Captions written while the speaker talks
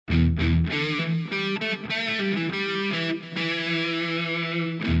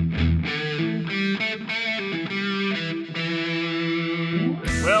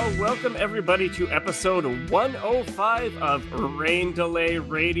welcome everybody to episode 105 of Rain Delay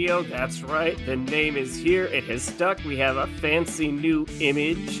Radio. That's right, the name is here, it has stuck. We have a fancy new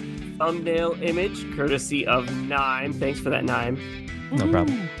thumbnail image, courtesy of Nime. Thanks for that, Nime. No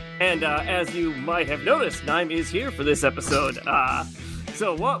problem. And as you might have noticed, Nime is here for this episode.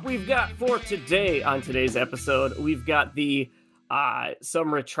 So what we've got for today on today's episode, we've got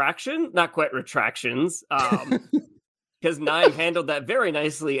some not quite retractions, because Nime handled that very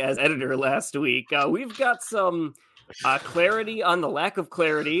nicely as editor last week. We've got some clarity on the lack of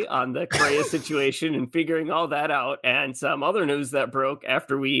clarity on the Correa situation and figuring all that out, and some other news that broke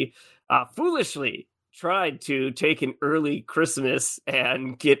after we foolishly tried to take an early Christmas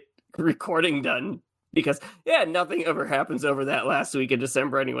and get recording done. Because, nothing ever happens over that last week in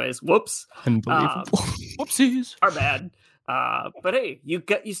December anyways. Whoops. Unbelievable. Whoopsies. Our bad. But hey, you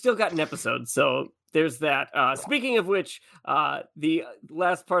still got an episode, so there's that. Speaking of which, the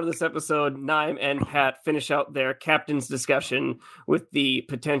last part of this episode, Nime and Pat finish out their captain's discussion with the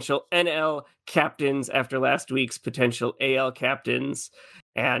potential NL captains after last week's potential AL captains.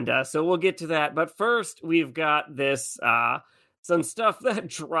 And so we'll get to that. But first, we've got this some stuff that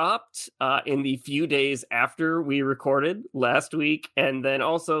dropped in the few days after we recorded last week. And then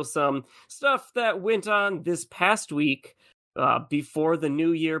also some stuff that went on this past week before the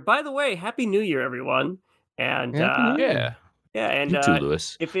new year. By the way, Happy New Year, everyone. And and and too,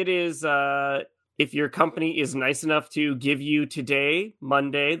 Lewis. if it is if your company is nice enough to give you today,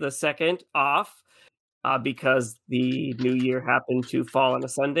 Monday the 2nd, off because the new year happened to fall on a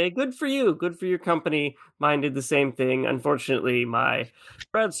Sunday, good for you, good for your company. Mine did the same thing. Unfortunately, my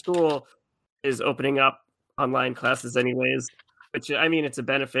grad school is opening up online classes anyways, which, I mean, it's a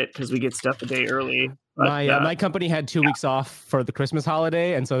benefit because we get stuff a day early. But, my company had 2 weeks off for the Christmas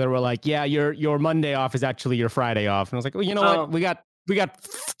holiday, and so they were like, "Yeah, your Monday off is actually your Friday off." And I was like, "Well, you know what? We got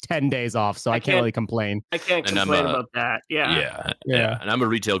 10 days off, so I can't really complain." I can't complain about that. Yeah. And I'm a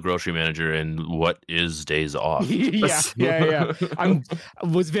retail grocery manager, and what is days off? yeah. I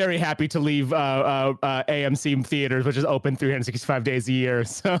was very happy to leave AMC theaters, which is open 365 days a year.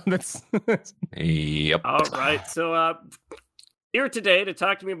 So that's Yep. All right. So here today to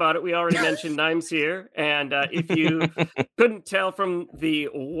talk to me about it, we already mentioned Nime's here. And if you couldn't tell from the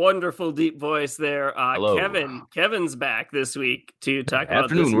wonderful deep voice there, Hello. Kevin's back this week to talk about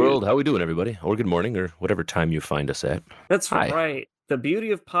Afternoon, this world. How we doing, everybody? Or good morning, or whatever time you find us at. That's Hi. right. The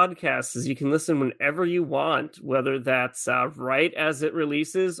beauty of podcasts is you can listen whenever you want, whether that's right as it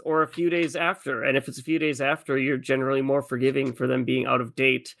releases or a few days after. And if it's a few days after, you're generally more forgiving for them being out of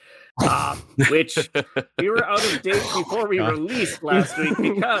date, which we were out of date before we released last week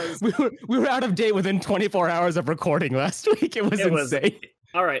because we were out of date within 24 hours of recording last week. It was insane.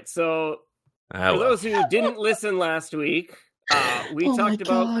 All right. So for those who didn't listen last week, we talked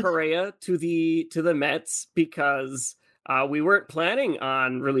about Correa to the Mets because we weren't planning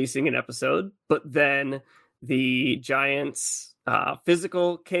on releasing an episode, but then the Giants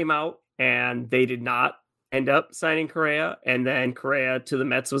physical came out and they did not end up signing Correa. And then Correa to the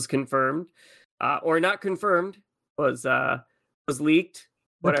Mets was confirmed, or not confirmed, was leaked,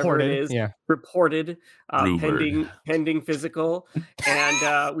 whatever reported, it is, yeah. Reported, pending physical.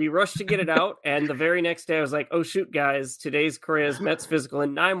 And we rushed to get it out. And the very next day I was like, oh shoot, guys, today's Correa's Mets physical.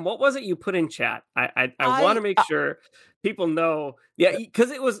 And Nime, what was it you put in chat? I want to make sure people know,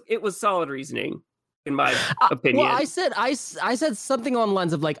 because it was solid reasoning, in my opinion. Well, I said something on the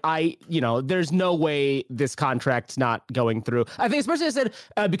lines of like, there's no way this contract's not going through. I think especially I said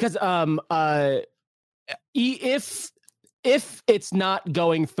because if it's not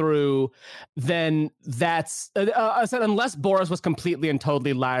going through, then that's I said unless Boras was completely and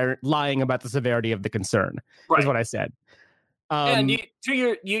totally lying about the severity of the concern, is what I said. And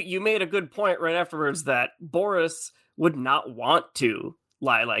you made a good point right afterwards that Boras would not want to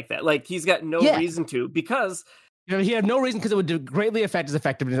lie like that. Like, he's got no reason to, because he had no reason, because it would greatly affect his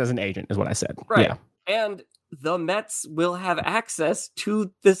effectiveness as an agent, is what I said. Right. Yeah. And the Mets will have access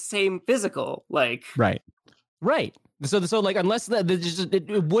to the same physical. Like, right. So like, unless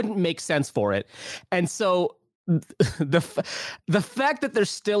it wouldn't make sense for it. And so the fact that there's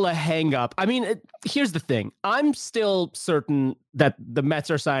still a hang up. I mean, here's the thing. I'm still certain that the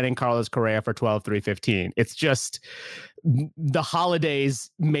Mets are signing Carlos Correa for $12,315. It's just the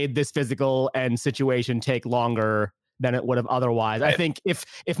holidays made this physical and situation take longer than it would have otherwise. Right. I think if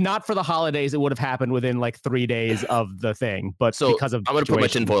not for the holidays, it would have happened within like 3 days of the thing. But So because of I'm going to put my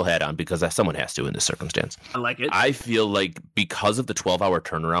situation- tinfoil hat on because someone has to in this circumstance. I like it. I feel like because of the 12-hour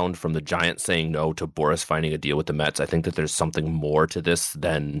turnaround from the Giants saying no to Boris finding a deal with the Mets, I think that there's something more to this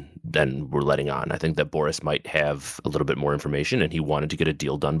than we're letting on. I think that Boris might have a little bit more information, and he wanted to get a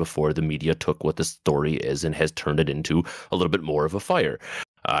deal done before the media took what the story is and has turned it into a little bit more of a fire.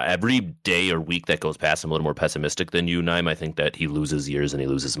 Every day or week that goes past, I'm a little more pessimistic than you, Naim. I think that he loses years and he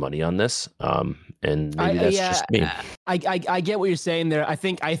loses money on this. And maybe that's just me. I get what you're saying there. I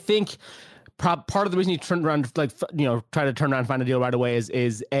think part of the reason you turned around, like, try to turn around and find a deal right away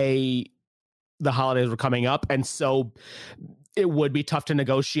is the holidays were coming up, and so it would be tough to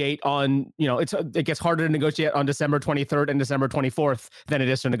negotiate on, it gets harder to negotiate on December 23rd and December 24th than it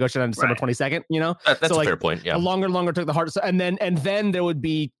is to negotiate on December 22nd, That's so, a fair point. Yeah. The longer took the hardest. And then there would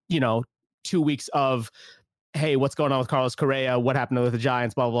be, 2 weeks of, hey, what's going on with Carlos Correa? What happened with the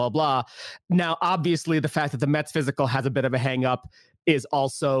Giants? Blah, blah, blah. Now, obviously, the fact that the Mets physical has a bit of a hang up is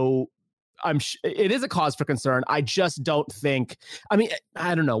also, it is a cause for concern. I just don't think, I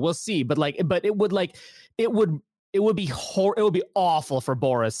don't know. We'll see. But it would be awful for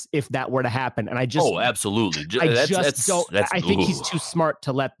Boris if that were to happen. And I just, absolutely. I think he's too smart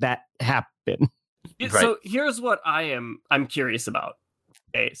to let that happen. Right. So here's what I'm curious about.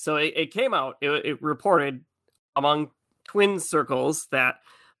 Okay, so it came out, it reported among Twins circles that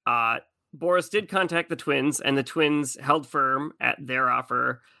Boris did contact the Twins, and the Twins held firm at their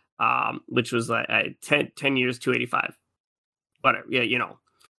offer, which was like 10 years, 285. Whatever,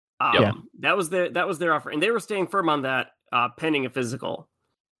 that was their offer, and they were staying firm on that pending a physical.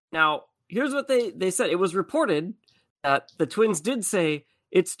 Now, here's what they said. It was reported that the Twins did say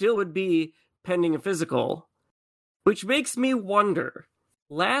it still would be pending a physical, which makes me wonder.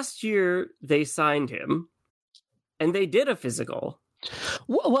 Last year they signed him, and they did a physical.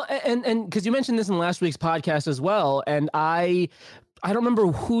 Well, and because you mentioned this in last week's podcast as well, and I don't remember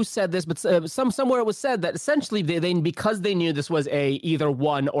who said this, but somewhere it was said that essentially they because they knew this was a either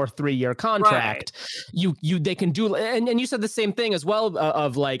 1 or 3 year contract, right. They can do, and you said the same thing as well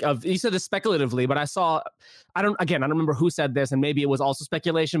you said this speculatively, but I don't remember who said this, and maybe it was also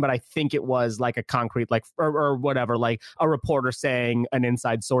speculation, but I think it was like a concrete or whatever, like a reporter saying an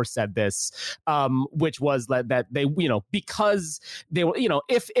inside source said this, which was that they because they were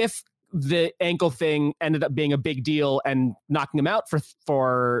if the ankle thing ended up being a big deal and knocking him out for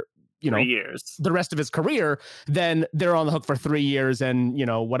 3 years, the rest of his career, then they're on the hook for 3 years and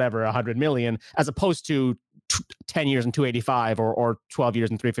whatever, 100 million, as opposed to 10 years and 285 or 12 years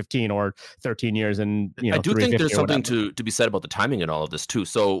and 315 or 13 years and I do think there's something to be said about the timing in all of this too.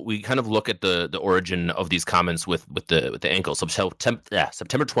 So we kind of look at the origin of these comments with the ankle. So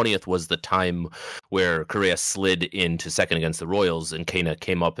September 20th was the time where Correa slid into second against the Royals, and Kana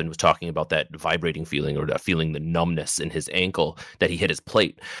came up and was talking about that vibrating feeling, or that feeling, the numbness in his ankle that he hit his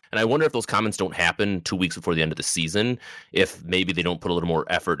plate. And I wonder if those comments don't happen 2 weeks before the end of the season, if maybe they don't put a little more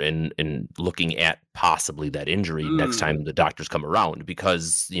effort in looking at possibly that injury next time the doctors come around,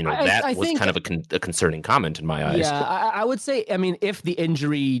 because that was kind of a concerning comment in my eyes. Yeah, I would say, if the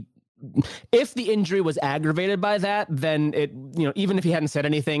injury was aggravated by that, then it, even if he hadn't said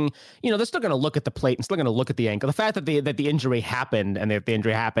anything, they're still going to look at the plate and still going to look at the ankle. The fact that the injury happened, and if the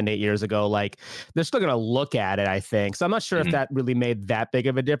injury happened 8 years ago, they're still going to look at it, I think. So I'm not sure if that really made that big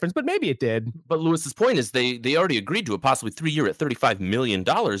of a difference, but maybe it did. But Lewis's point is they already agreed to a possibly 3 year at $35 million,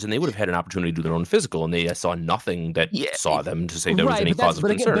 and they would have had an opportunity to do their own physical, and they saw nothing that saw them to say there was any cause of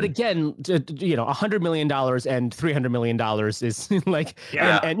concern. But again, $100 million and $300 million is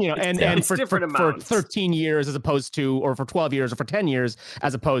and for 13 years as opposed to, or for 12 years, or for 10 years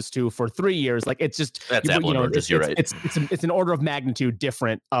as opposed to for 3 years, it's just that's you're right. It's an order of magnitude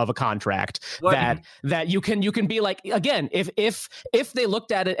different of a contract that you can be like, again, if they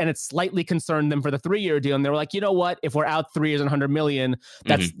looked at it and it slightly concerned them for the 3 year deal, and they were like, you know what, if we're out 3 years and 100 million,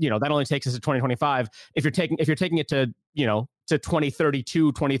 that's that only takes us to 2025. If you're taking it to to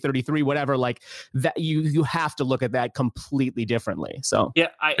 2032, 2033, whatever, that you have to look at that completely differently. So yeah,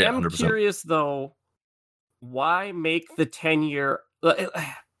 I am 100%. Curious though, why make the 10-year?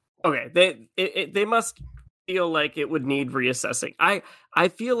 Okay, they must feel like it would need reassessing. I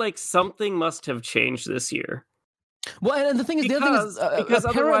feel like something must have changed this year. Well, and the other thing is, because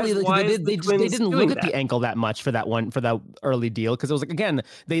apparently they didn't look at that? the ankle that much for that early deal, because it was again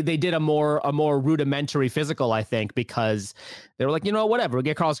they did a more rudimentary physical, I think, because they were like, whatever, we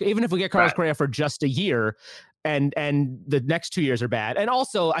get Carlos, even if we get Carlos Correa for just a year, and the next 2 years are bad. And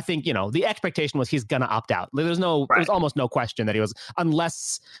also, I think, the expectation was he's gonna opt out. There's almost no question that he was,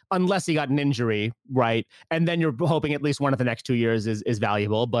 unless he got an injury, right? And then you're hoping at least one of the next 2 years is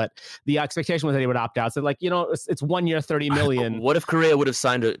valuable. But the expectation was that he would opt out. So it's 1 year, $30 million. What if Correa would have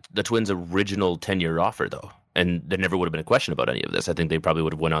signed the Twins' original 10-year offer though? And there never would have been a question about any of this. I think they probably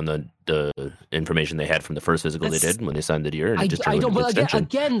would have went on the information they had from the first physical they did when they signed the year. And I don't. But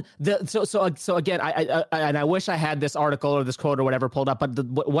again, I wish I had this article or this quote or whatever pulled up.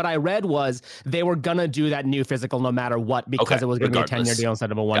 But what I read was they were gonna do that new physical no matter what, because it was going to be a 10-year deal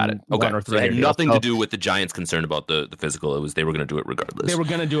instead of a one or 3 year deal. It had nothing to do with the Giants' concern about the physical. It was they were going to do it regardless. They were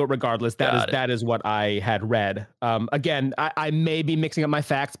going to do it regardless. That is what I had read. Again, I may be mixing up my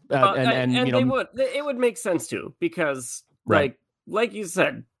facts, and it would make sense too, because like you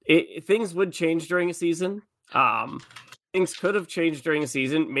said, things would change during a season. Things could have changed during a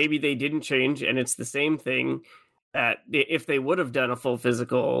season. Maybe they didn't change, and it's the same thing that if they would have done a full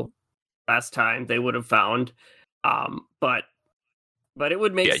physical last time, they would have found. But it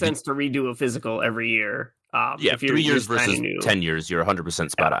would make sense to redo a physical every year. If 3 years versus 10 years, you're 100%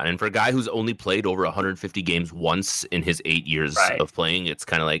 spot on. And for a guy who's only played over 150 games once in his 8 years of playing, it's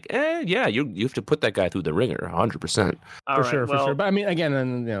kind of like, you have to put that guy through the ringer, 100%. For sure. But I mean,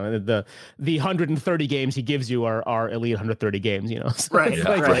 again, the 130 games he gives you are elite 130 games, So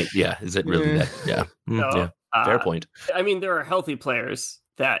right. Yeah. Is it really that? Yeah. Fair point. I mean, there are healthy players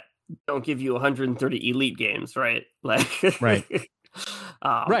that don't give you 130 elite games, right? Right.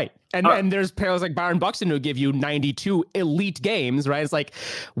 Right. And there's players like Byron Buxton who give you 92 elite games, right? It's like,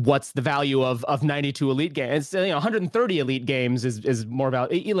 what's the value of 92 elite games? 130 elite games is more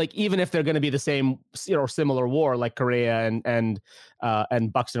value. Like, even if they're going to be the same, similar WAR like Correa and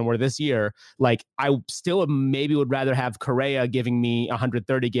Buxton were this year, like, I still maybe would rather have Correa giving me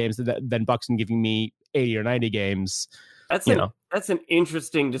 130 games than Buxton giving me 80 or 90 games. That's an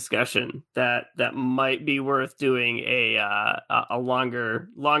interesting discussion that might be worth doing a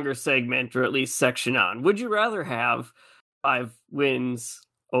longer segment, or at least section on. Would you rather have 5 wins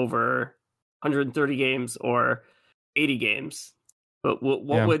over 130 games or 80 games? But what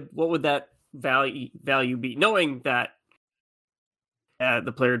would that value be, knowing that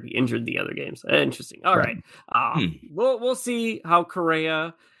the player would be injured the other games? Interesting. All right. We'll see how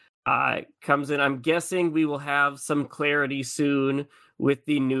Correa comes in. I'm guessing we will have some clarity soon with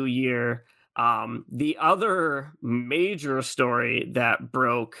the new year. The other major story that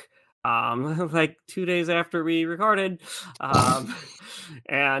broke like 2 days after we recorded,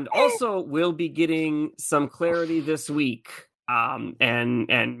 and also we'll be getting some clarity this week,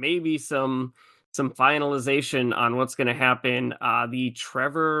 and maybe some finalization on what's going to happen. The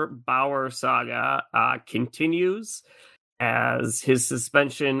Trevor Bauer saga continues, as his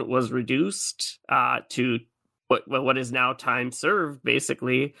suspension was reduced to what is now time served,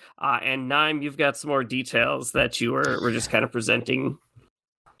 basically. And Naim, you've got some more details that you were just kind of presenting.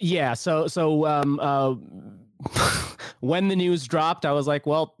 Yeah. So when the news dropped, I was like,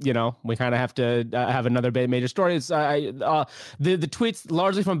 well, we kind of have to have another major story. The tweets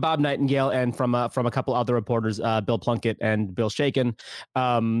largely from Bob Nightingale and from a couple other reporters, Bill Plunkett and Bill Shaken,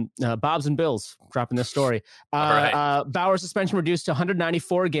 Bob's and Bill's dropping this story. Bauer's suspension reduced to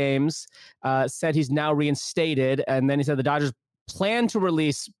 194 games, said he's now reinstated. And then he said the Dodgers plan to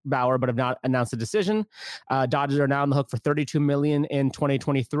release Bauer, but have not announced a decision. Dodgers are now on the hook for $32 million in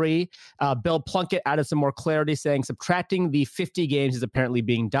 2023. Bill Plunkett added some more clarity, saying subtracting the 50 games is apparently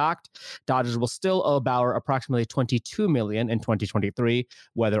being docked. Dodgers will still owe Bauer approximately $22 million in 2023,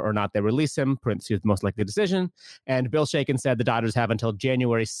 whether or not they release him, parentheses, the most likely decision. And Bill Shaken said the Dodgers have until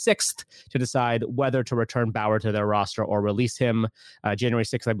January 6th to decide whether to return Bauer to their roster or release him. January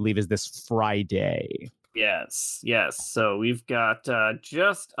 6th, I believe, is this Friday. Yes. So we've got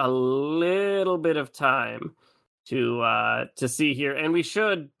just a little bit of time to see here, and we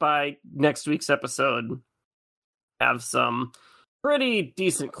should, by next week's episode, have some pretty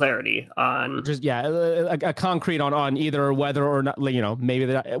decent clarity on just a concrete on either whether or not, maybe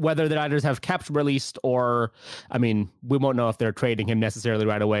whether the Dodgers have kept released, or I mean, we won't know if they're trading him necessarily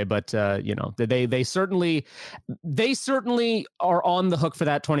right away, but they certainly are on the hook for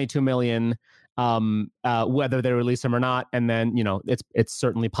that $22 million. Whether they release him or not, and then it's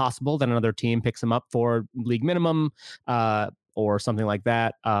certainly possible that another team picks him up for league minimum, or something like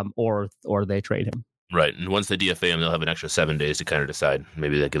that, or they trade him. Right, and once they DFA him, they'll have an extra 7 days to kind of decide.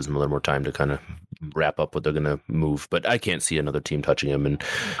 Maybe that gives them a little more time to kind of wrap up what they're going to move. But I can't see another team touching him, and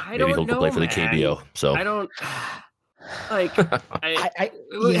maybe he'll go play for the KBO. So I don't like.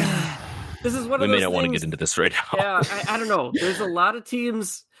 This is one of those we may not things, want to get into this right now. Yeah, I don't know. There's a lot of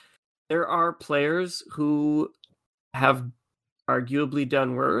teams there are players who have arguably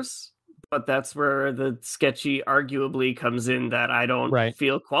done worse, but that's where the sketchy arguably comes in, that I don't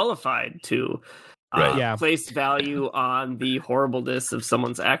feel qualified to place value on the horribleness of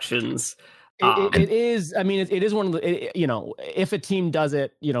someone's actions. It is. I mean, it is one of the. If a team does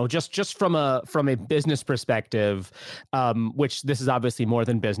it, just from a business perspective, which this is obviously more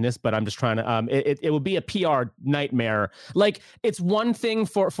than business, but I'm just trying to. It would be a PR nightmare. Like, it's one thing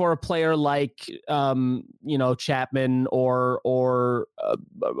for a player like Chapman or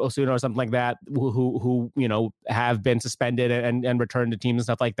Osuna or something like that, who have been suspended and returned to teams and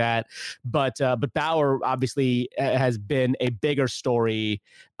stuff like that. But Bauer obviously has been a bigger story.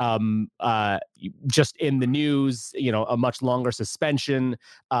 Just in the news, a much longer suspension,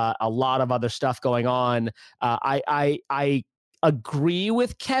 a lot of other stuff going on. I agree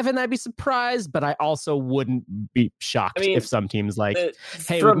with Kevin. I'd be surprised, but I also wouldn't be shocked if some teams we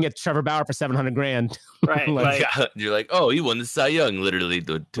can get Trevor Bauer for $700,000. Right. You're like, oh, he won the Cy Young literally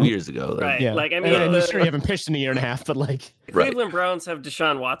 2 years ago. Right. Yeah. I'm sure you haven't pitched in a year and a half, but the Cleveland Browns have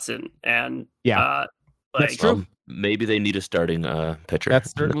Deshaun Watson, and that's true. Maybe they need a starting pitcher.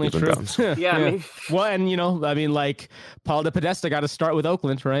 That's certainly true. Yeah. I mean, well, and Paul DePodesta got to start with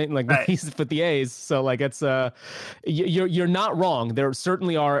Oakland, right? He's with the A's, so it's you're not wrong. There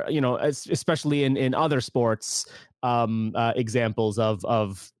certainly are, especially in other sports, examples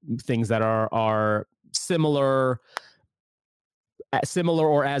of things that are similar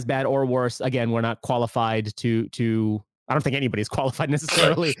or as bad or worse. Again, we're not qualified to. I don't think anybody's qualified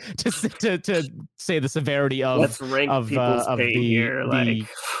necessarily to say the severity of let's rank people's pain here, the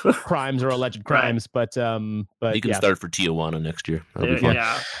crimes or alleged crimes. But you can start for Tijuana next year.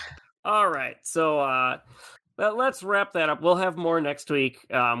 Yeah. All right. So let's wrap that up. We'll have more next week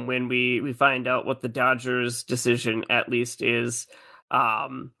when we find out what the Dodgers' decision at least is.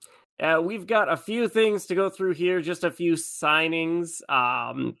 We've got a few things to go through here, just a few signings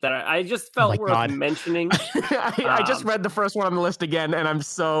that I just felt worth mentioning. I just read the first one on the list again, and I'm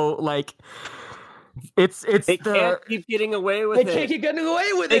so they can't keep getting away with it. They can't keep getting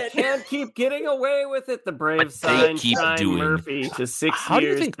away with it. They can't keep getting away with it. The Braves signed Sean Murphy to 6 years, How do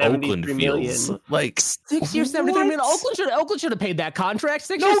you think Oakland feels? 6 years, $73 million. Oakland should have paid that contract.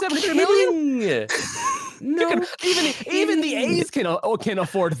 6 years, $73 million. No, even the A's can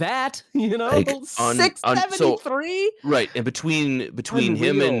afford that. $673. Right, and between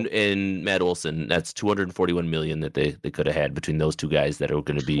him and Matt Olson, that's $241 million that they could have had between those two guys that are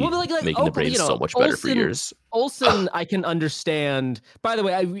going to be making the Braves so much better for years. Olson, I can understand. By the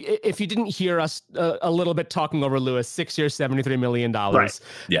way, if you didn't hear us a little bit talking over Lewis, 6 years, $73 million. Right.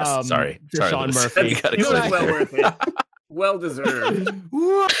 Yes, sorry, Sean Murphy. Well worth it. Well deserved.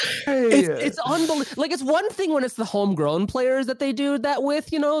 It's unbelievable. It's one thing when it's the homegrown players that they do that with,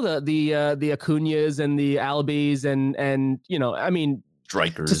 the Acuñas and the Albies and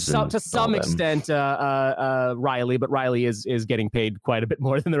strikers to some extent Riley, but Riley is getting paid quite a bit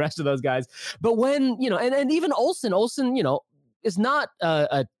more than the rest of those guys. But when and even Olson is not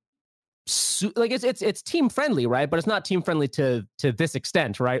it's team friendly, right? But it's not team friendly to this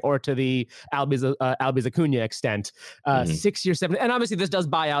extent, right? Or to the Albies Acuña extent. 6 years, 7, and obviously this does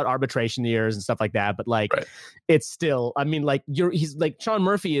buy out arbitration years and stuff like that. But it's still, he's Sean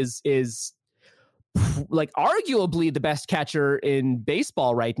Murphy is arguably the best catcher in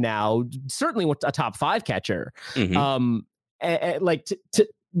baseball right now. Certainly a top 5 catcher.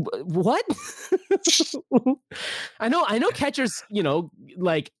 What? I know catchers,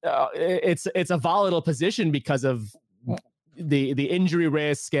 it's a volatile position because of the injury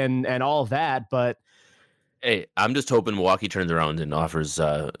risk and all of that, but hey, I'm just hoping Milwaukee turns around and offers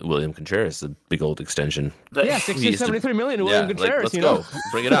William Contreras a big old extension. 73 million to William Contreras. Let's go.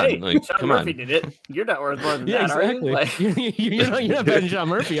 Bring it on. Hey, Sean Murphy did it. You're not worth more than that, exactly. are you? You're not better than Sean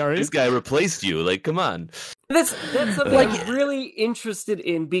Murphy, are you? This guy replaced you. Come on. That's something I'm really interested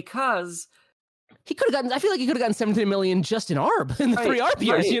in, because he could have gotten. I feel like he could have gotten 73 million just in ARB in the 3 ARB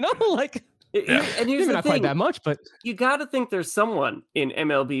years. And here's not quite that much, but you got to think there's someone in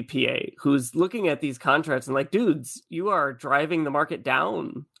MLBPA who's looking at these contracts and dudes, you are driving the market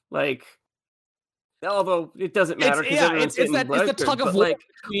down. Although it doesn't matter. It's the tug of war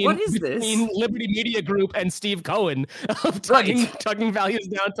between Liberty Media Group and Steve Cohen of tugging values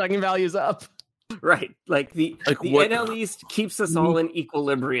down, tugging values up. Right. Like the NL East keeps us all in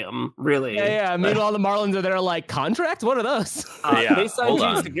equilibrium, really. Yeah. Meanwhile, the Marlins are there like, contracts? What are those? They signed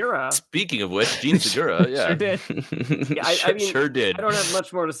Gene Segura. Speaking of which, Gene Segura, yeah. Sure did. I mean, sure did. I don't have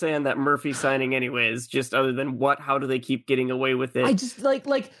much more to say on that Murphy signing anyways, just other than how do they keep getting away with it? I just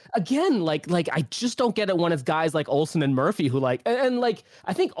again, I just don't get it when it's guys like Olsen and Murphy who and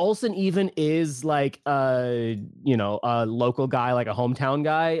I think Olsen even is like a local guy, like a hometown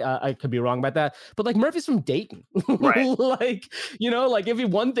guy. I could be wrong about that. But like Murphy's from Dayton, right? It'd be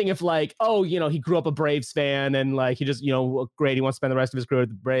one thing if he grew up a Braves fan and like he just great, he wants to spend the rest of his career with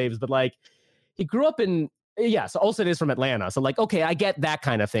the Braves, but like he grew up in so Olsen is from Atlanta, so like okay, I get that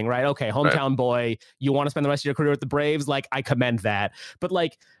kind of thing, right? Okay, hometown boy, you want to spend the rest of your career with the Braves, like I commend that, but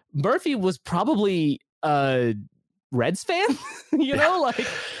like Murphy was probably Reds fan, I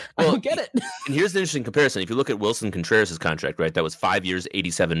don't get it. And here's the interesting comparison. If you look at Wilson Contreras' contract, right, that was 5 years,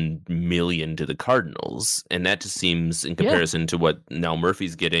 $87 million to the Cardinals, and that just seems in comparison to what now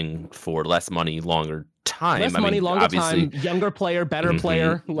Murphy's getting for less money, longer time. Less money, longer time, younger player, better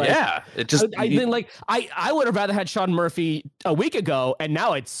player. It just. I would have rather had Sean Murphy a week ago, and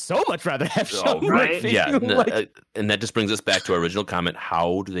now I'd so much rather have Sean Murphy. Yeah, and that just brings us back to our original comment: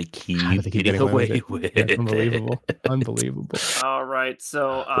 how do they keep getting away with it? Unbelievable. All right,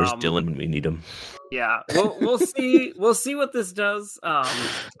 so where's Dylan when we need him? Yeah, we'll see. We'll see what this does. I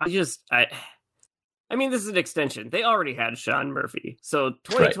mean, this is an extension. They already had Sean Murphy, so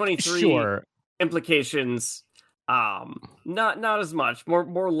 2023. Sure. Implications, not as much.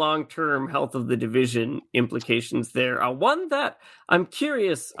 More long-term health of the division implications there. One that I'm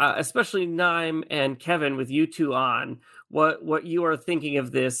curious, especially Naim and Kevin, with you two on what you are thinking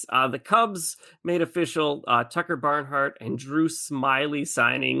of this. The Cubs made official Tucker Barnhart and Drew Smyly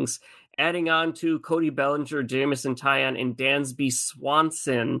signings, adding on to Cody Bellinger, Jameson Taillon, and Dansby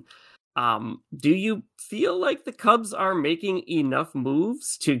Swanson. Do you feel like the Cubs are making enough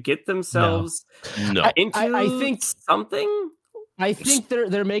moves to get themselves into I think something? I think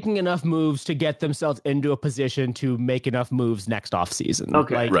they're making enough moves to get themselves into a position to make enough moves next offseason.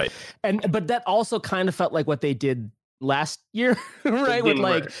 Okay. Right. But that also kind of felt like what they did last year, right? With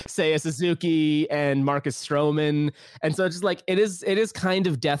Seiya Suzuki and Marcus Stroman. And so it's just like it is kind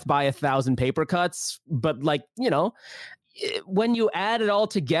of death by 1,000 paper cuts, but when you add it all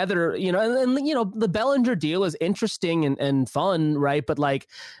together, and the Bellinger deal is interesting and fun, right? But like,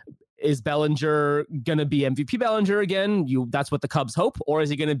 is Bellinger going to be MVP Bellinger again? That's what the Cubs hope. Or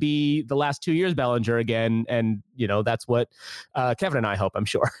is he going to be the last 2 years Bellinger again? And, that's what Kevin and I hope, I'm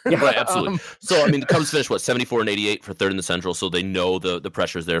sure. Yeah, right, absolutely. So, I mean, the Cubs finished, 74 and 88 for third in the Central. So they know the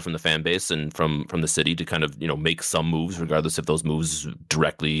pressures there from the fan base and from the city to kind of, make some moves, regardless if those moves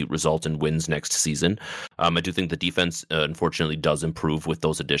directly result in wins next season. I do think the defense, unfortunately, does improve with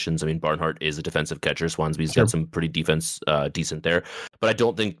those additions. I mean, Barnhart is a defensive catcher. Swansby's got some pretty decent there. But I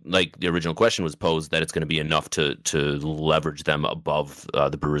don't think, the original question was posed, that it's going to be enough to leverage them above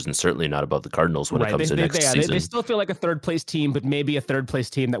the Brewers and certainly not above the Cardinals when it comes to next season. They still feel like a third place team, but maybe a third place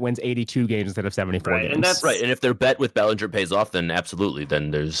team that wins 82 games instead of 74 games. And that's right. And if their bet with Bellinger pays off, then absolutely,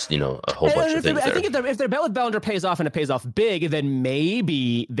 then there's a whole bunch of things there. I think if their bet with Bellinger pays off and it pays off big, then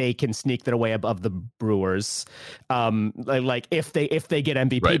maybe they can sneak their way above the Brewers. If they get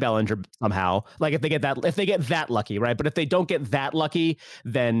MVP Bellinger somehow, like if they get that lucky, right? But if they don't get that lucky,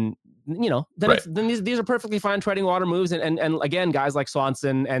 then these are perfectly fine treading water moves, and again, guys like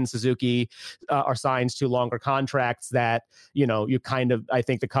Swanson and Suzuki are signed to longer contracts that you kind of, I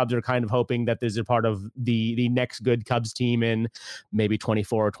think the Cubs are kind of hoping that this is a part of the next good Cubs team in maybe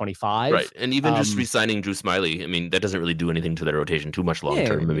 24 or 25, right? And even just re-signing Drew Smyly, I mean, that doesn't really do anything to their rotation too much long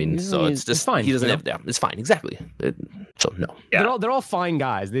term. I mean, so it's just fine. He doesn't have it's fine, exactly. So no, they're all fine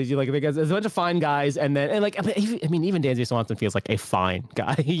guys. There's a bunch of fine guys, and even Dansby Swanson feels like a fine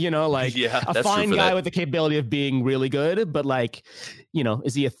guy, a fine guy with the capability of being really good, but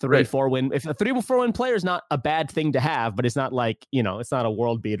is he a 3-4 win? If a 3-4 win player is not a bad thing to have, but it's not it's not a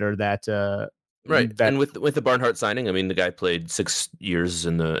world beater that right. And with the Barnhart signing, I mean, the guy played 6 years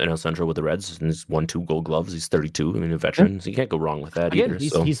in the NL Central with the Reds and he's won 2 Gold Gloves. He's 32. I mean, a veteran, so you can't go wrong with that either.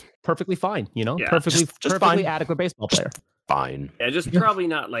 He's perfectly fine, perfectly fine. Adequate baseball player. Fine. Yeah, just probably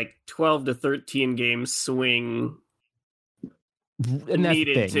not 12 to 13 game swing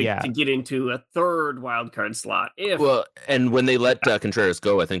needed to get into a third wild card slot. And when they let Contreras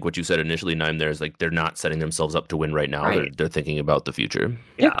go, I think what you said initially, Naim, there is they're not setting themselves up to win right now. Right. They're thinking about the future.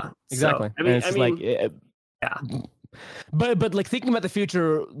 Yeah, exactly. So, But thinking about the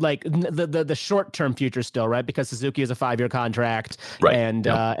future, the short term future still, right? Because Suzuki is a 5-year contract, right?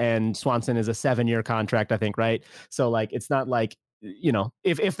 And Swanson is a 7-year contract, I think, right? So it's not like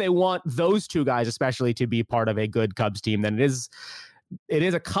if they want those two guys especially to be part of a good Cubs team, then it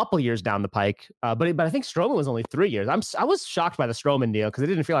is a couple years down the pike. But I think Stroman was only 3 years. I was shocked by the Stroman deal because it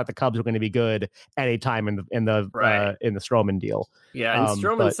didn't feel like the Cubs were going to be good any time in the Stroman deal. Yeah, and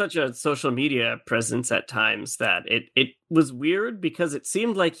Stroman's such a social media presence at times that it was weird because it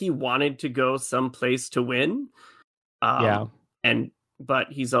seemed like he wanted to go someplace to win. But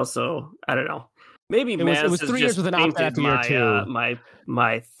he's also, I don't know. Maybe it was 3 years with an opt-out after year two.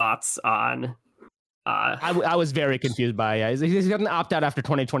 My thoughts on. I was very confused by he's got an opt-out after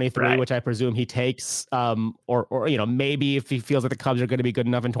 2023, which I presume he takes, or maybe if he feels like the Cubs are going to be good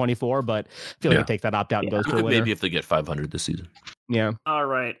enough in 24, but I feel like he takes that opt-out and goes to a winner. Maybe if they get 500 this season. Yeah. All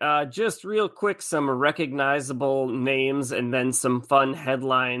right. Just real quick, some recognizable names and then some fun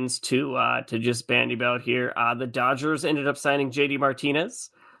headlines to just bandy about here. The Dodgers ended up signing JD Martinez.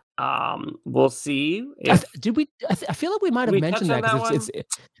 We'll see. I feel like we might have mentioned that because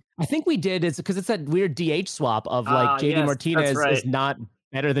I think we did. It's because it's that weird DH swap of JD Martinez is not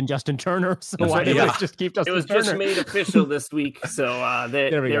better than Justin Turner. So why did they just keep Justin Turner? It was just made official this week. So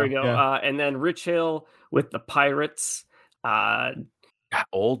there we go. Yeah. And then Rich Hill with the Pirates.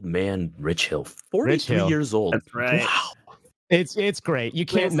 Old man Rich Hill, 43 years old. That's right. Wow. It's great. You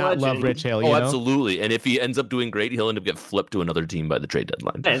can't not love Rich Hill. Absolutely. And if he ends up doing great, he'll end up getting flipped to another team by the trade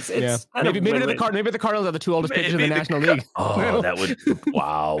deadline. Maybe the Cardinals are the two oldest pitchers in the National League. Oh, that would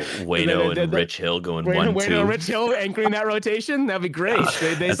Waino and Rich Hill going 1-2. Waino and Rich Hill anchoring that rotation. That'd be great.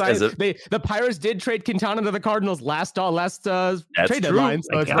 The Pirates did trade Quintana to the Cardinals last trade deadline.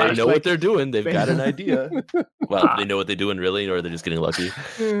 So they know what they're doing. They've got an idea. Well, they know what they're doing really, or they're just getting lucky.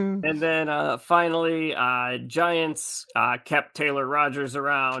 And then finally, Giants kept Taylor Rogers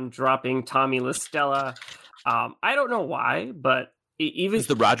around, dropping Tommy La Stella. I don't know why, but even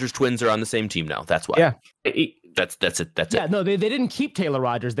the Rogers twins are on the same team now. That's why. Yeah. That's it. Yeah, no, they didn't keep Taylor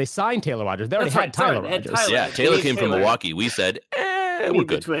Rogers. They signed Taylor Rogers. They already had Tyler Rogers. Taylor came from Milwaukee. We said, we're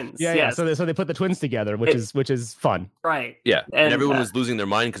good. Twins. Yeah. So they put the twins together, which is fun. Right. Yeah. And everyone was losing their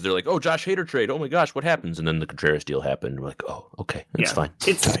mind because they're like, oh, Josh Hader trade. Oh my gosh, what happens? And then the Contreras deal happened. We're like, oh, okay, that's fine.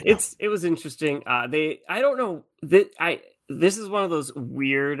 It was interesting. I don't know that this is one of those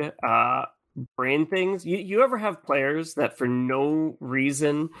weird brain things. You ever have players that for no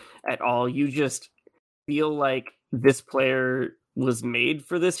reason at all, you just feel like this player was made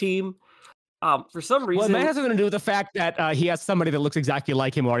for this team? For some reason, well, it has something to do with the fact that he has somebody that looks exactly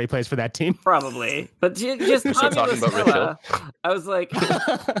like him who already plays for that team. Probably, but just talking about Rich Hill. I was like,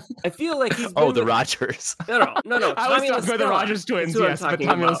 I feel like he's Rogers. No. I was talking about the Rogers twins, yes, but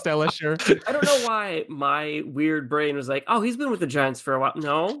Tommy La Stella, sure. I don't know why my weird brain was like, oh, he's been with the Giants for a while.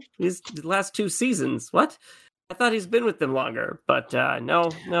 No, he's the last 2 seasons. What? I thought he's been with them longer, but no.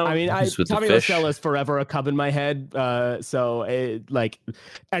 I mean, Tommy La Stella is forever a Cub in my head. So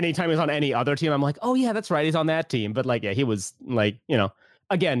anytime he's on any other team, I'm like, oh yeah, that's right, he's on that team. But he was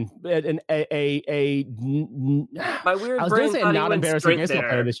again, my weird brain thought not embarrassing baseball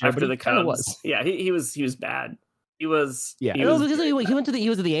player this year, after but the Cubs. Was. Yeah, he was bad. He was. Yeah, he went to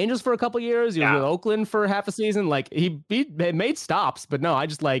the Angels for a couple years. He was with Oakland for half a season. He made stops, but no, I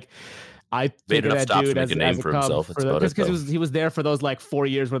just I made enough that stops dude to make a name for himself. Because he was there for those 4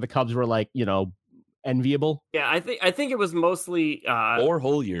 years where the Cubs were enviable. Yeah, I think it was mostly 4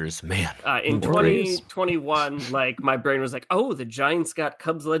 whole years, man. In 2021, my brain was like, oh, the Giants got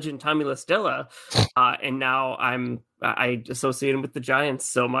Cubs legend Tommy La Stella, and now I associate him with the Giants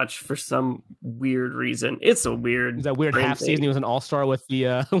so much for some weird reason. It's a weird. That weird half season. He was an all-star with the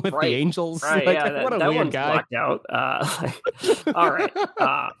the Angels. Right, what a that weird guy. Out. All right.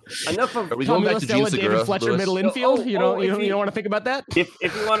 Enough of. Are we going back to Gene Segura, David Fletcher, Lewis? middle infield. You don't want to think about that. If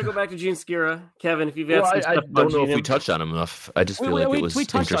you want to go back to Gene Segura, Kevin, if you've had some stuff I don't know if we touched on him enough. I just feel like it was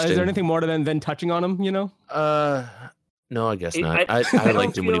touched interesting. Is there anything more than touching on him? No, I guess not. I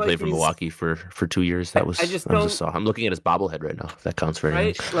liked him when he played for Milwaukee for 2 years. That was I just saw. I'm looking at his bobblehead right now. If that counts for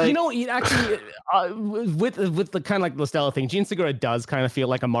anything. Right? Actually, with the kind of La Stella thing, Gene Segura does kind of feel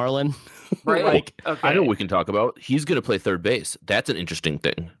like a Marlin. Right. Okay. I know what we can talk about. He's going to play third base. That's an interesting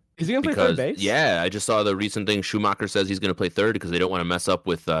thing. Is he going to play third base? Yeah, I just saw the recent thing. Schumacher says he's going to play third because they don't want to mess up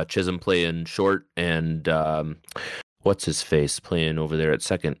with Chisholm playing short and what's his face playing over there at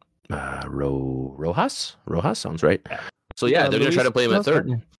second. Rojas sounds right. So they're going to try to play him at third.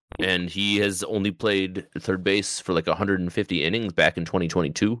 and he has only played third base for like 150 innings back in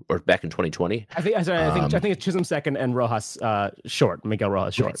 2022 or back in 2020. I think it's Chisholm second and Rojas short. Miguel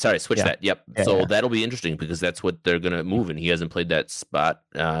Rojas short. Sorry, switch that. Yep. Yeah, so that'll be interesting because that's what they're going to move, and he hasn't played that spot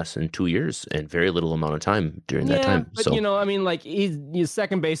in 2 years and very little amount of time during that time. But so I mean, like he's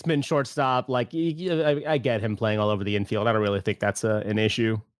second baseman, shortstop. Like I get him playing all over the infield. I don't really think that's an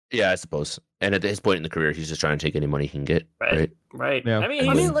issue. yeah, I suppose. And at this point in the career, he's just trying to take any money he can get. Right. Yeah. I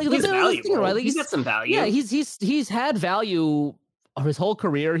mean, like, he's valuable. Right? Like, he's got some value. Yeah, he's had value his whole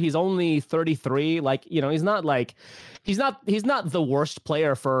career. He's only 33. Like, he's not the worst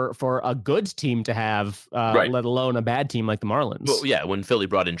player for a good team to have, let alone a bad team like the Marlins. Well, yeah, when Philly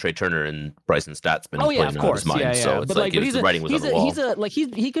brought in Trey Turner and Bryson Stott's been playing of course. out of his mind, so it's like the writing was on the wall.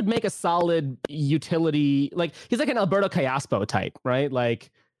 He could make a solid utility. Like he's like an Alberto Callaspo type, right?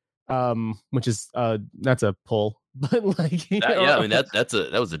 Like, which is that's a pull. But like, I mean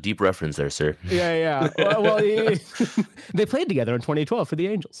that was a deep reference there, sir. Yeah. Well, they played together in 2012 for the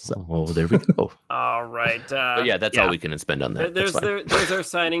Angels. So. Oh, there we go. All right. But yeah, that's all we can spend on that. There's our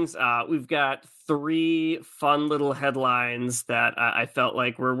signings. We've got 3 fun little headlines that I felt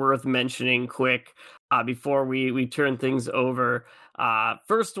like were worth mentioning quick before we turn things over.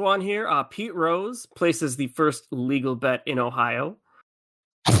 First one here, Pete Rose places the first legal bet in Ohio.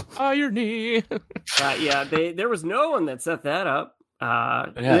 Irony. There was no one that set that up.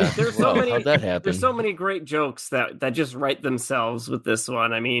 There's how'd that happen? There's so many great jokes that just write themselves with this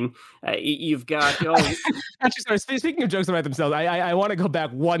one. I mean, you've got. Actually, sorry. Speaking of jokes that write themselves, I want to go back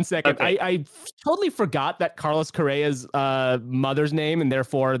 1 second. Okay. I totally forgot that Carlos Correa's mother's name, and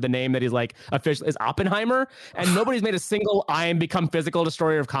therefore the name that he's like official is Oppenheimer. And nobody's made a single "I am become physical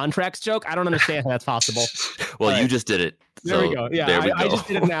destroyer of contracts" joke. I don't understand how that's possible. Well, you just did it. There we go. Yeah, I just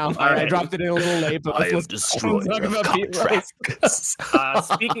did it now. All right. I dropped it in a little late, but let's destroy contracts.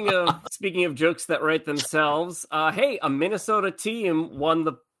 Speaking of jokes that write themselves, hey, a Minnesota team won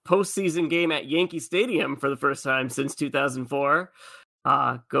the postseason game at Yankee Stadium for the first time since 2004.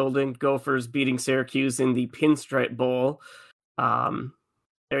 Golden Gophers beating Syracuse in the Pinstripe Bowl.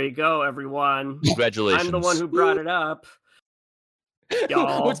 There you go, everyone. Congratulations. I'm the one who brought it up.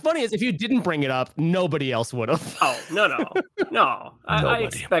 Y'all. What's funny is if you didn't bring it up, nobody else would have. Oh, no. I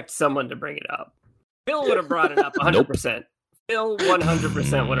expect someone to bring it up. Phil would have brought it up 100%. Nope. Phil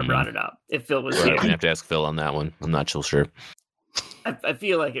 100% would have brought it up if Phil was here. I'm going to have to ask Phil on that one. I'm not so sure. I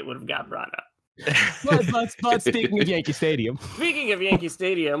feel like it would have got brought up. But speaking of Yankee Stadium. Speaking of Yankee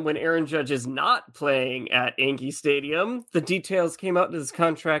Stadium, when Aaron Judge is not playing at Yankee Stadium, the details came out in his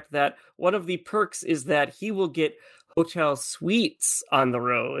contract that one of the perks is that he will get hotel suites on the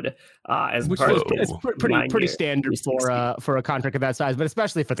road which is pretty standard for a contract of that size, but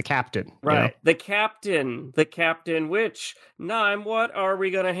especially for the captain. Right. The captain, which, Naim, what are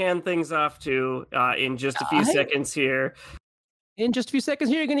we going to hand things off to in just a few seconds here? In just a few seconds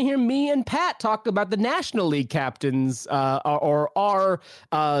here, you're going to hear me and Pat talk about the National League captains or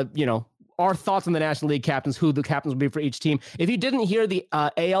our thoughts on the National League captains, who the captains will be for each team. If you didn't hear the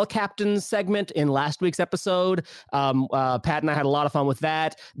AL captains segment in last week's episode, Pat and I had a lot of fun with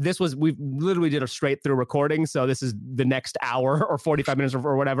that. We literally did a straight through recording, so this is the next hour or 45 minutes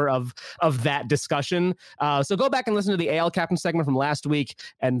or whatever of that discussion. So go back and listen to the AL captain segment from last week,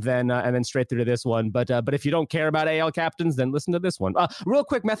 and then straight through to this one. But if you don't care about AL captains, then listen to this one. Real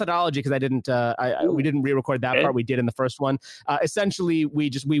quick methodology, because we didn't re-record that part. We did in the first one. Essentially,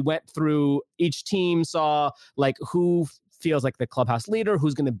 we went through each team, saw like who feels like the clubhouse leader,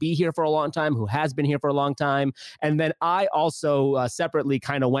 who's going to be here for a long time, who has been here for a long time. And then I also separately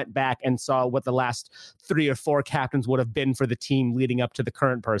kind of went back and saw what the last 3 or 4 captains would have been for the team leading up to the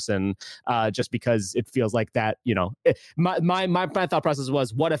current person, just because it feels like that, my thought process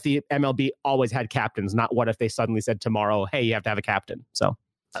was, what if the MLB always had captains, not what if they suddenly said tomorrow, hey, you have to have a captain. So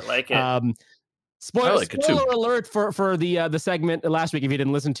I like it. Spoiler alert for the segment last week, if you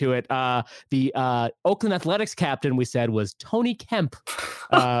didn't listen to it. The Oakland Athletics captain, we said, was Tony Kemp,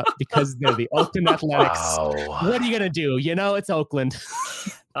 because they're the Oakland Athletics. Wow. What are you going to do? It's Oakland.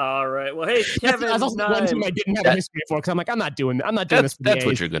 All right. Well, hey, Kevin. That's also one team I didn't have a history for, because I'm like, I'm not doing this. That's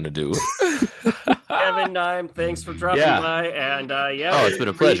what you're going to do. Kevin, Naim, thanks for dropping by. And it's been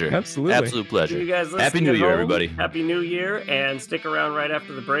a pleasure. Absolutely. Absolute pleasure. You guys Happy New Year, everybody. Happy New Year, and stick around right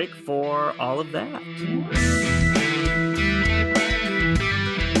after the break for all of that.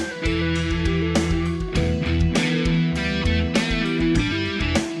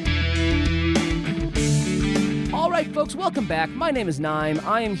 All right, folks. folks, welcome back. My name is Naim.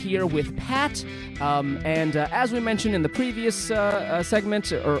 I am here with Pat, and as we mentioned in the previous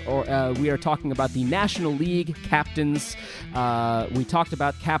segment, we are talking about the National League captains. We talked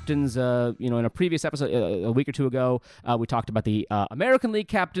about captains, in a previous episode a week or two ago. We talked about the American League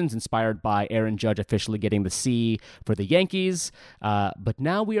captains, inspired by Aaron Judge officially getting the C for the Yankees. But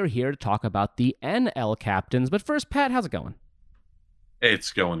now we are here to talk about the NL captains. But first, Pat, how's it going?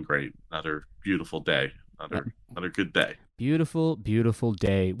 It's going great. Another beautiful day. Another good day. Beautiful, beautiful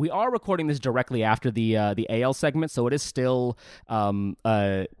day. We are recording this directly after the AL segment, so it is still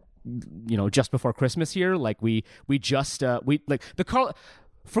just before Christmas here. Like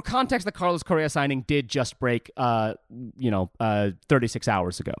for context, the Carlos Correa signing did just break 36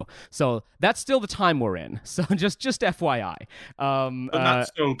 hours ago. So that's still the time we're in. So just FYI. Not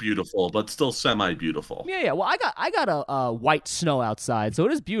so beautiful, but still semi-beautiful. Yeah. Well, I got a white snow outside, so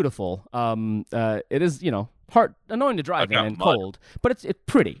it is beautiful. It is, hard, annoying to drive in and cold, but it's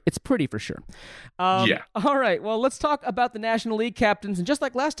pretty. It's pretty for sure. Yeah. All right. Well, let's talk about the National League captains. And just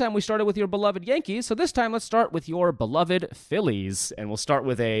like last time, we started with your beloved Yankees. So this time, let's start with your beloved Phillies, and we'll start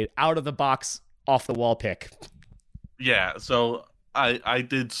with a out of the box, off the wall pick. Yeah. So I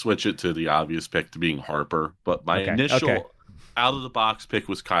did switch it to the obvious pick to being Harper, but my initial out of the box pick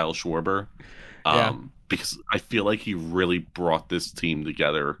was Kyle Schwarber, because I feel like he really brought this team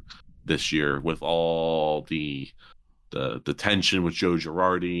together this year with all the tension with Joe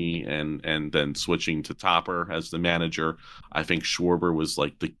Girardi and then switching to Topper as the manager. I think Schwarber was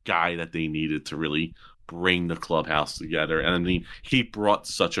like the guy that they needed to really bring the clubhouse together. And I mean, he brought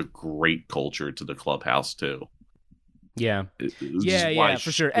such a great culture to the clubhouse too. Yeah,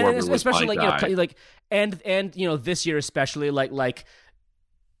 for sure. And especially this year especially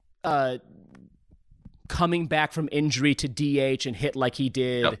coming back from injury to DH and hit like he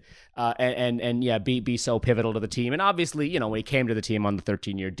did, be so pivotal to the team. And obviously, when he came to the team on the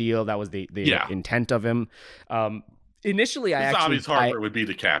 13-year deal, that was the intent of him. Initially, Harper would be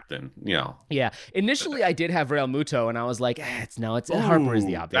the captain. Yeah. Initially, I did have Real Muto, and I was like, Harper is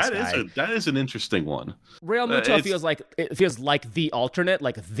the obvious guy. That is an interesting one. Real Muto feels like the alternate,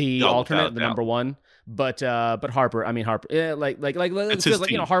 the number one. But Harper, it feels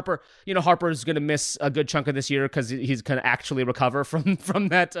like Harper's going to miss a good chunk of this year because he's going to actually recover from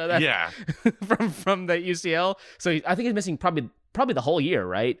that from the UCL. So I think he's missing probably the whole year,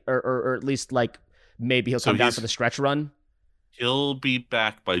 right? Or at least maybe he'll come down for the stretch run. He'll be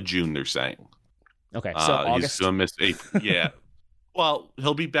back by June, they're saying. Okay, so August. He's going to miss April. Yeah. Well,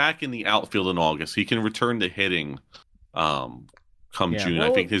 he'll be back in the outfield in August. He can return to hitting come June. Well,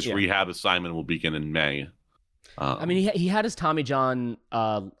 I think his rehab assignment will begin in May. He had his Tommy John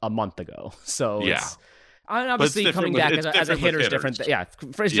a month ago. So obviously coming back as a hitter is different. Yeah, it's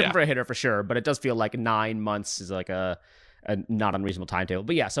different for a hitter for sure. But it does feel like 9 months is like a not unreasonable timetable.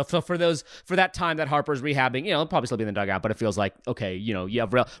 But yeah, so for that time that Harper's rehabbing, he'll probably still be in the dugout, but it feels like, okay, you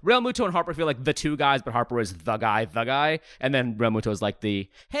have Real Muto and Harper feel like the two guys, but Harper is the guy. And then Real Muto is like I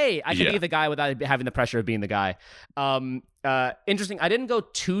can be the guy without having the pressure of being the guy. Interesting. I didn't go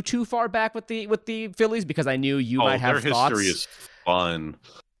too far back with the Phillies because I knew you might have their thoughts. History is fun.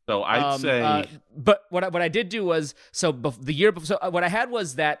 So I'd say, but what I did do was the year before. So what I had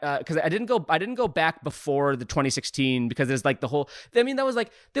was that because I didn't go back before the 2016 because there's like the whole. I mean, that was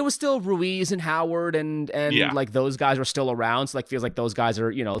like there was still Ruiz and Howard and like those guys were still around. So feels like those guys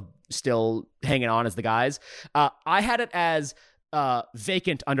are still hanging on as the guys. I had it as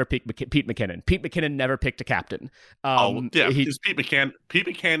vacant under Pete McKinnon. Pete McKinnon never picked a captain. Because Pete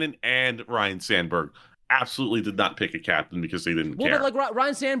McKinnon and Ryan Sandberg absolutely did not pick a captain because they didn't care. But like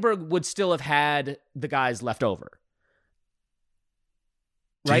Ryan Sandberg would still have had the guys left over.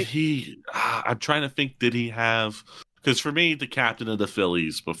 Right? I'm trying to think, did he have... Because for me, the captain of the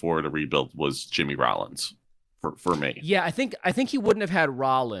Phillies before the rebuild was Jimmy Rollins, for me. Yeah, I think he wouldn't have had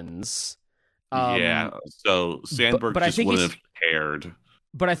Rollins. So Sandberg just wouldn't have cared.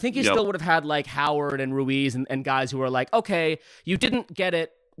 But I think he still would have had like Howard and Ruiz and guys who were like, okay, you didn't get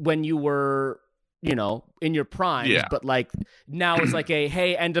it when you were... in your prime, but like now it's like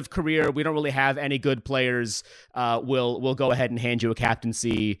hey, end of career. We don't really have any good players. We'll go ahead and hand you a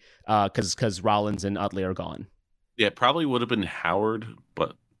captaincy because Rollins and Utley are gone. Yeah, it probably would have been Howard,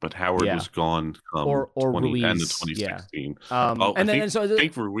 but Howard was gone or Ruiz. End of 2016. I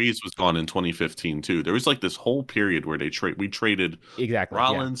think Ruiz was gone in 2015 too. There was like this whole period where we traded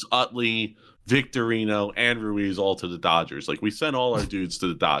Rollins, Utley, Victorino, and Ruiz all to the Dodgers. Like we sent all our dudes to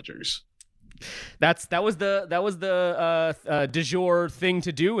the Dodgers. that was the du jour thing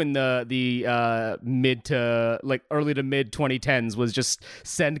to do in the mid to like early to mid 2010s was just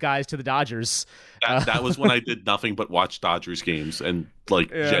send guys to the Dodgers. That was when I did nothing but watch Dodgers games and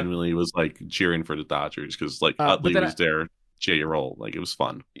genuinely was like cheering for the Dodgers because like Utley was there, J. Roll, like it was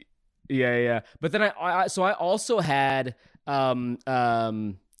fun. Yeah. But then I also had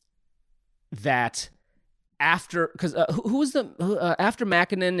that after, because who was after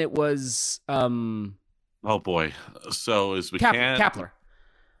Makinen? It was oh boy, so is Kapler.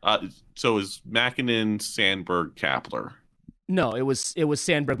 So is Makinen, Sandberg, Kapler? No, it was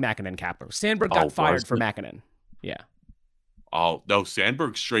Sandberg, Makinen, Kapler. Sandberg got fired for Makinen. Yeah. Oh no,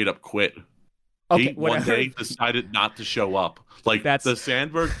 Sandberg straight up quit. Okay, he one day decided not to show up. Like the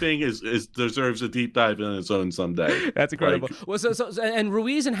Sandberg thing is deserves a deep dive in its own someday. That's incredible. Well, so and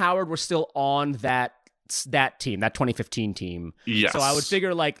Ruiz and Howard were still on that team, that 2015 team. Yes. So I would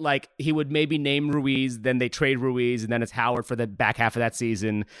figure like he would maybe name Ruiz, then they trade Ruiz, and then it's Howard for the back half of that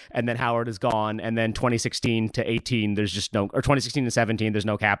season, and then Howard is gone, and then 2016 to 18 there's just no, or 2016 to 17 there's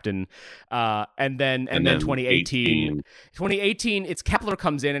no captain, and then 2018 it's Kepler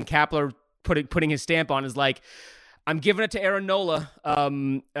comes in, and Kepler putting his stamp on is like, I'm giving it to Aaron Nola,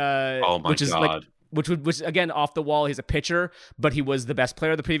 which is God. Which again off the wall. He's a pitcher, but he was the best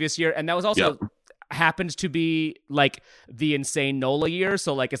player the previous year, and that was also happened to be like the insane Nola year.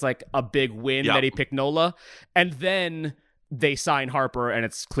 So like it's like a big win that he picked Nola, and then they sign Harper, and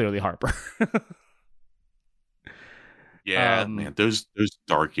it's clearly Harper. Man, those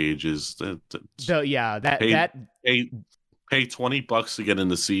dark ages. Pay $20 to get in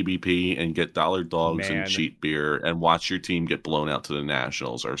the CBP and get dollar dogs and cheap beer and watch your team get blown out to the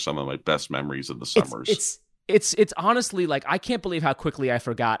Nationals are some of my best memories of the summers. It's honestly like I can't believe how quickly I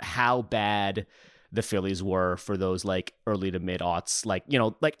forgot how bad the Phillies were for those like early to mid aughts, like, you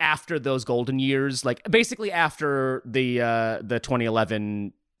know, like after those golden years, like basically after the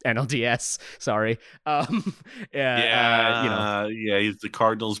 2011 NLDS. Sorry. The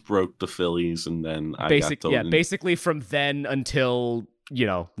Cardinals broke the Phillies, and then basically from then until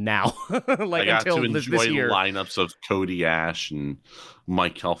now, like I got until to enjoy this year. The lineups of Cody Ash and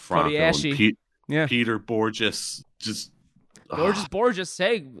Mike Calfranco and Peter Borges. Borges.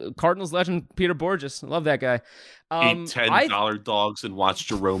 Hey, Cardinals legend Peter Borges. I love that guy. Eat $10 dogs and watch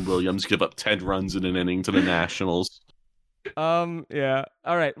Jerome Williams give up 10 runs in an inning to the Nationals. All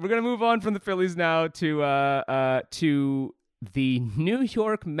right, we're gonna move on from the Phillies now to the New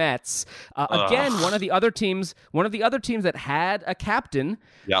York Mets. Again, one of the other teams that had a captain,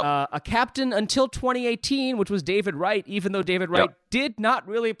 a captain until 2018, which was David Wright, even though David Wright did not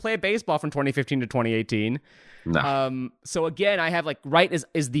really play baseball from 2015 to 2018. No. So again, I have like Wright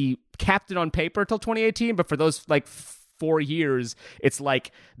is the captain on paper till 2018, but for those like 4 years, it's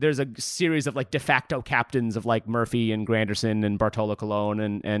like there's a series of like de facto captains of like Murphy and Granderson and Bartolo Colon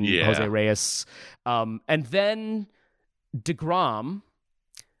and Jose Reyes, and then DeGrom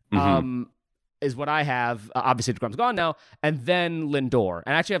is what I have. Obviously, DeGrom's gone now, and then Lindor.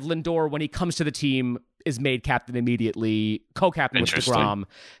 And I actually have Lindor when he comes to the team is made captain immediately, co-captain with DeGrom,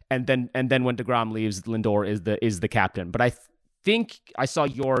 and then when DeGrom leaves, Lindor is the captain. But I think I saw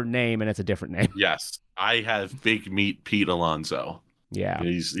your name, and it's a different name. Yes. I have Big Meat Pete Alonso. Yeah,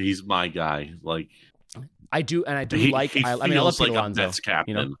 he's my guy. Like I do I love Pete Alonso. Mets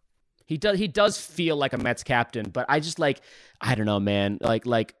captain. He does feel like a Mets captain, but I just like, I don't know, man.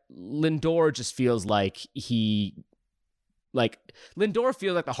 Like Lindor just feels like Lindor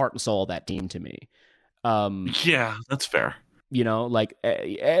feels like the heart and soul of that team to me. Yeah, that's fair.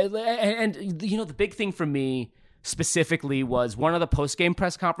 And the big thing for me specifically was one of the post-game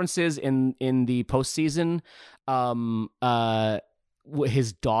press conferences in the postseason.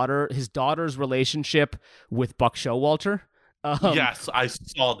 His daughter's relationship with Buck Showalter. Yes, I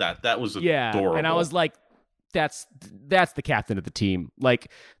saw that. That was adorable. And I was like, that's the captain of the team.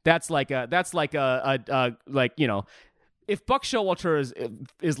 Like if Buck Showalter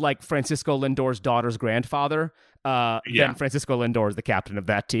is like Francisco Lindor's daughter's grandfather, then Francisco Lindor is the captain of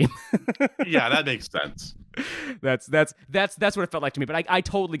that team. Yeah, that makes sense. That's what it felt like to me. But I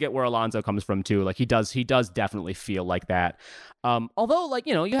totally get where Alonso comes from too. Like he does definitely feel like that. Although like,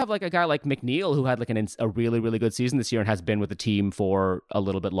 you have like a guy like McNeil who had like a really, really good season this year and has been with the team for a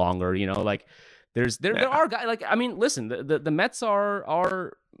little bit longer, like there are guys like, I mean, listen, the Mets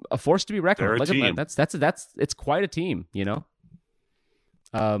are a force to be reckoned with. Like, that's it's quite a team, You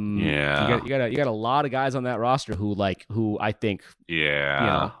got a lot of guys on that roster who I think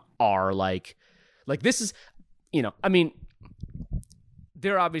are like this is, I mean,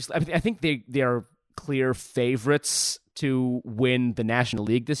 they're obviously, I think they are clear favorites to win the National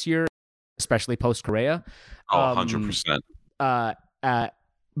League this year, especially post Correa. 100%.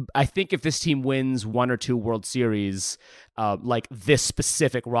 I think if this team wins 1 or 2 World Series, like this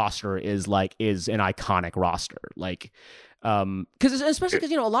specific roster is an iconic roster. Like, because especially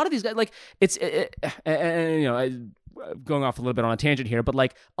because a lot of these guys, like going off a little bit on a tangent here, but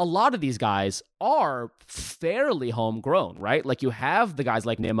like a lot of these guys are fairly homegrown, right? Like you have the guys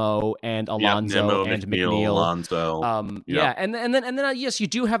like Nimmo and Alonso and McNeil. Alonso. Yeah, and then yes, you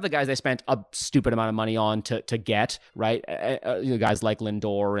do have the guys they spent a stupid amount of money on to get, right? Guys like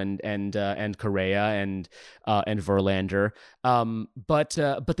Lindor and Correa and Verlander.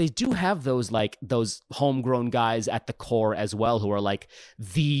 But they do have those homegrown guys at the core as well who are like,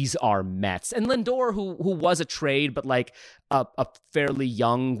 these are Mets. And Lindor, who was a trade, but like a fairly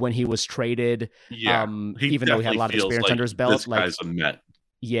young when he was traded. Yeah, even though he had a lot of experience under his belt. This guy's a Met.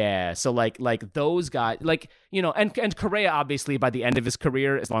 Yeah, so like those guys, like and Correa obviously by the end of his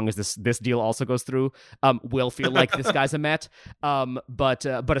career, as long as this deal also goes through, will feel like this guy's a Met. But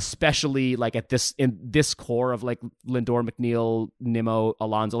especially like in this core of like Lindor, McNeil, Nimmo,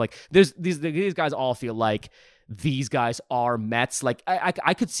 Alonso, like these guys all feel like these guys are Mets. Like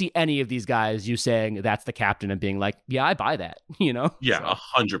I could see any of these guys you saying that's the captain and being like, yeah, I buy that. Yeah,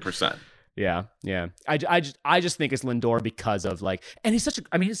 100%. Yeah. I just think it's Lindor because of like, and he's such a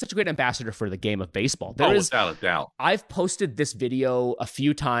great ambassador for the game of baseball. Without a doubt. I've posted this video a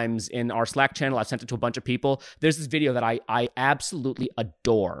few times in our Slack channel. I've sent it to a bunch of people. There's this video that I absolutely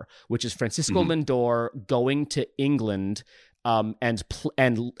adore, which is Francisco Lindor going to England, and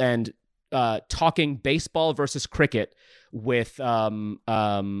talking baseball versus cricket with a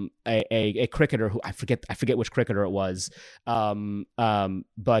cricketer who I forget which cricketer it was, but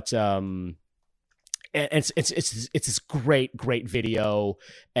it's this great video,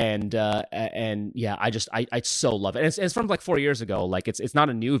 and yeah, I so love it. And it's from like 4 years ago. Like it's not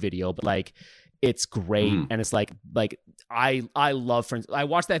a new video, but like it's great, and it's like I love I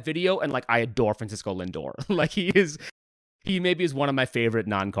watched that video and like I adore Francisco Lindor. Like he maybe is one of my favorite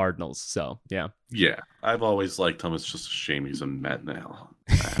non-Cardinals. So, yeah. Yeah. I've always liked him. It's just a shame he's a Met now.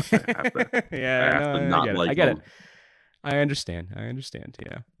 I get it. I understand. Yeah.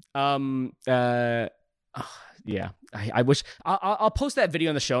 Yeah. I wish I'll post that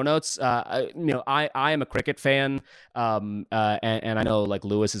video in the show notes. I am a cricket fan. And I know like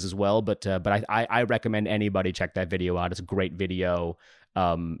Lewis is as well, but I recommend anybody check that video out. It's a great video.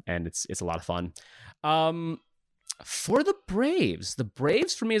 And it's a lot of fun. For the Braves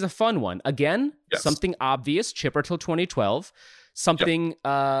for me is a fun one. Again, Something obvious, Chipper till 2012. Something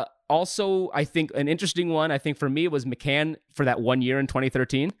also, I think, an interesting one, I think for me was McCann for that 1 year in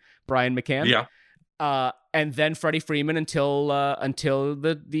 2013, Brian McCann. Yeah. And then Freddie Freeman until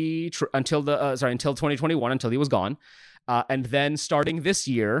 2021, until he was gone. And then starting this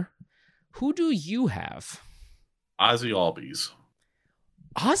year, who do you have? Ozzie Albies.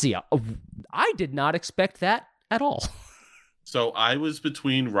 Ozzie, I did not expect that at all. So I was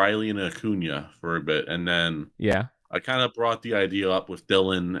between Riley and Acuna for a bit, and then I kind of brought the idea up with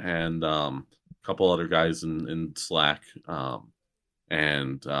Dylan and a couple other guys in Slack,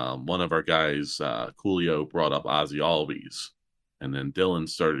 and one of our guys, Coolio, brought up Ozzie Albies, and then Dylan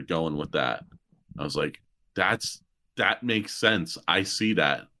started going with that. I was like, that makes sense. I see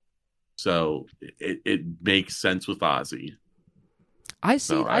that, so it makes sense with Ozzie. I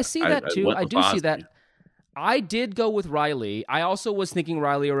see that too. I do Ozzie. see that. I did go with Riley. I also was thinking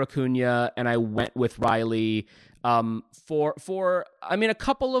Riley or Acuna, and I went with Riley for a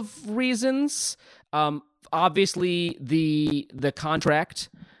couple of reasons. Obviously the contract.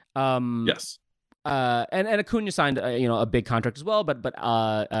 Yes. And Acuna signed a big contract as well, but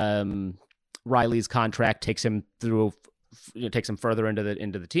Riley's contract takes him further into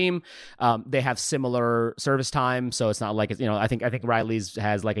the team. They have similar service time, so it's not like it's, I think Riley's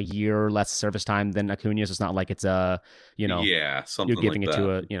has like a year less service time than Acuna, so it's not like it's something you're giving like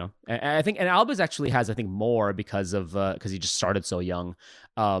it to and I think, and Albies actually has, I think, more because he just started so young.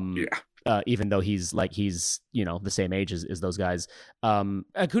 Even though he's the same age as those guys.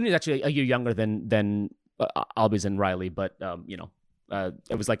 Acuna is actually a year younger than Albies and Riley, but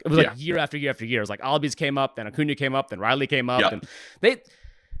it was like year after year after year. It was like Albies came up, then Acuna came up, then Riley came up, and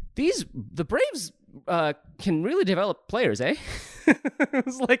the Braves can really develop players, eh? It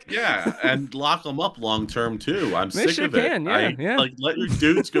was like and lock them up long term too. I'm sick of it. Can, yeah. Like, let your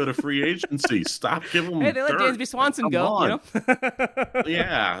dudes go to free agency. Stop giving them. Hey, they let Dansby Swanson go.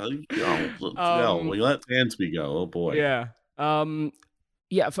 Yeah, we let Dansby go. Oh boy. Yeah.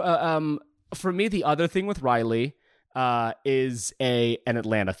 For me, the other thing with Riley is an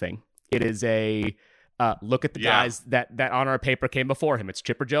Atlanta thing. It is a look at the guys that on our paper came before him. It's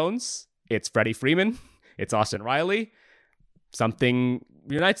Chipper Jones, it's Freddie Freeman, it's Austin Riley. Something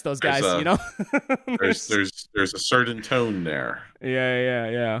unites those guys, you know. there's a certain tone there.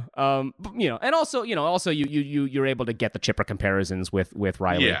 Yeah. You know, and also you're able to get the Chipper comparisons with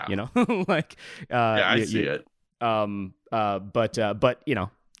Riley. You know, like I see it. But you know.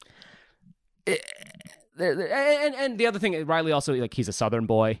 And the other thing, Riley also, like, he's a Southern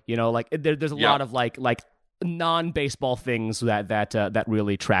boy, you know, like there's a lot of like non-baseball things that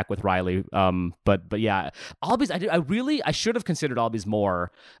really track with Riley. But yeah, Albies, I should have considered Albies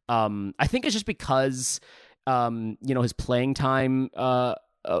more. I think it's just because you know, his playing time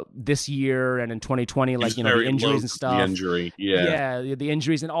this year and in 2020, like, you know, the injuries and stuff. The injury, the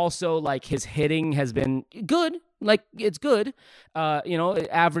injuries, and also like his hitting has been good. Like, it's good, you know,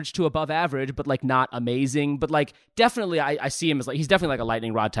 average to above average, but like not amazing. But like, definitely, I see him as like, he's definitely like a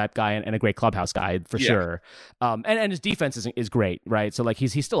lightning rod type guy and a great clubhouse guy for sure. And his defense is great, right? So like,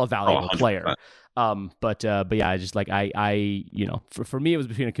 he's still a valuable player. But yeah, I just like I you know, for me it was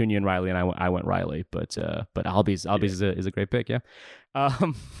between Acuna and Riley, and I went Riley. But Albies is a great pick, yeah.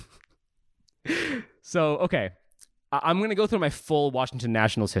 So okay, I'm gonna go through my full Washington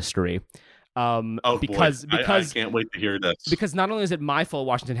Nationals history. Because I can't wait to hear this. Because not only is it my full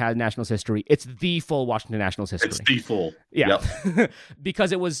Washington Nationals history, it's the full Washington Nationals history. It's the full, yeah. Yep.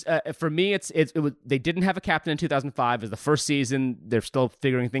 Because it was for me, it was, they didn't have a captain in 2005. It was the first season. They're still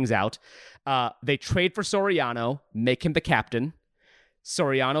figuring things out. They trade for Soriano, make him the captain.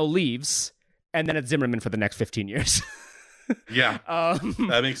 Soriano leaves, and then it's Zimmerman for the next 15 years. Yeah,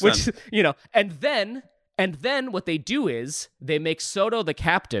 that makes sense. Which, you know, and then what they do is they make Soto the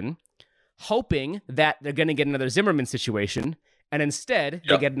captain, hoping that they're going to get another Zimmerman situation, and instead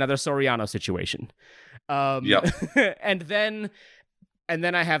they get another Soriano situation. And then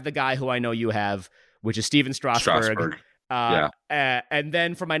I have the guy who I know you have, which is Steven Strasburg. And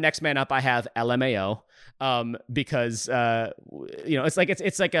then for my next man up, I have LMAO, because you know, it's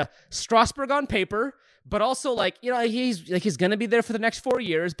like a Strasburg on paper, but also like, you know, he's going to be there for the next 4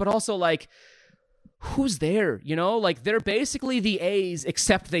 years, but also like, who's there? You know, like, they're basically the A's,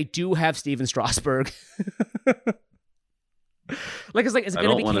 except they do have Steven Strasburg. Like, is it going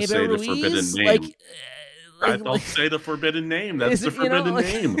to be Keibert Ruiz? Like, don't say the forbidden name. That's the forbidden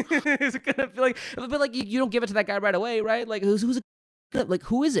name. Is it going to be like? But like, you don't give it to that guy right away, right? Like, who's it? Like,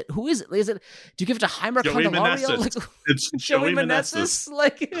 who is it? Who is it? Is it? Do you give it to Heimer Candelario? Like, it's Joey Meneses.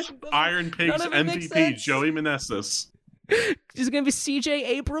 Like, Iron Pigs MVP Joey Meneses. Is it gonna be CJ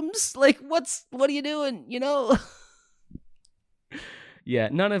Abrams? Like, what are you doing? You know? Yeah,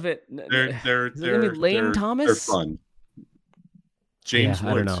 none of it. They're Lane Thomas. They're fun. James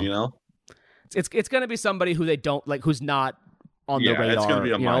Woods, you know. It's gonna be somebody who they don't like, who's not on the radar. It's gonna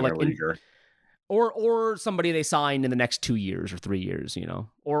be a minor leaguer. Or somebody they sign in the next 2 years or 3 years, you know,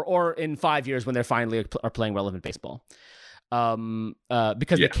 or in 5 years when they're finally are playing relevant baseball.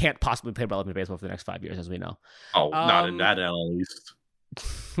 Because they can't possibly play relevant baseball for the next 5 years, as we know. Not in that at least.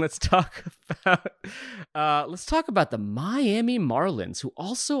 Let's talk about the Miami Marlins, who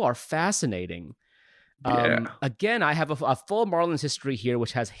also are fascinating. Again, I have a full Marlins history here,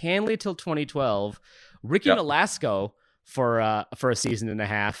 which has Hanley till 2012, Ricky Nolasco for a season and a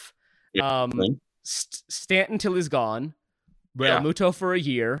half, Stanton till he's gone, Realmuto for a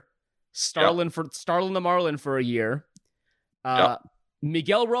year, Starlin the Marlin for a year.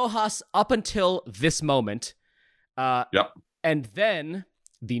 Miguel Rojas up until this moment. And then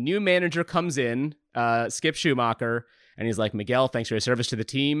the new manager comes in, Skip Schumacher, and he's like, Miguel, thanks for your service to the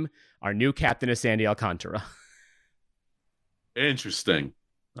team. Our new captain is Sandy Alcantara. Interesting.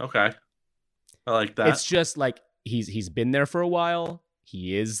 Okay. I like that. It's just like he's been there for a while.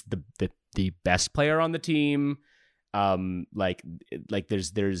 He is the best player on the team. Like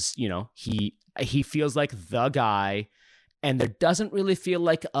there's you know, he feels like the guy. And there doesn't really feel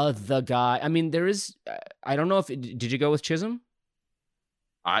like the guy. I mean, there is. I don't know if did you go with Chisholm?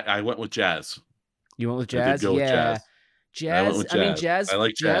 I went with Jazz. You went with Jazz? With Jazz. I went with Jazz. I mean, Jazz. I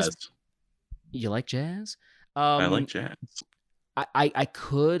like Jazz. You like Jazz? I like Jazz. I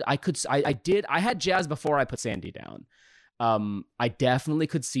did. I had Jazz before I put Sandy down. I definitely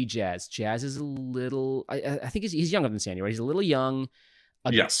could see Jazz. Jazz is a little. I think he's younger than Sandy, right? He's a little young.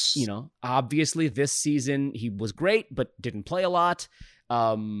 Yes. You know, obviously this season he was great, but didn't play a lot.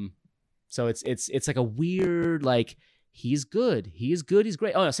 So it's like a weird, like, he's good. He's good. He's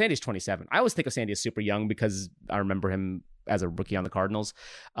great. Oh no, Sandy's 27. I always think of Sandy as super young because I remember him as a rookie on the Cardinals.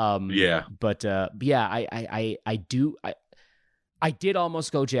 But I did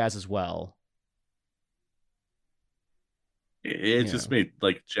almost go Jazz as well. It just made,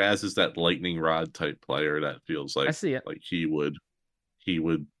 like, Jazz is that lightning rod type player that feels like, I see it. Like he would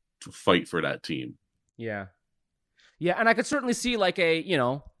fight for that team. Yeah, and I could certainly see like a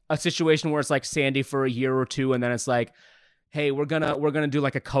situation where it's like Sandy for a year or two, and then it's like, hey, we're gonna do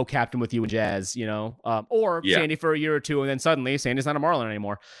like a co-captain with you and Jazz, or Sandy for a year or two, and then suddenly Sandy's not a Marlin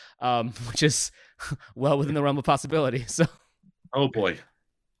anymore, which is well within the realm of possibility. So, oh boy,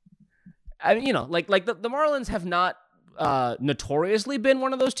 I mean, like the Marlins have not notoriously been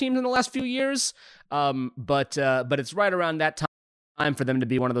one of those teams in the last few years, but it's right around that time for them to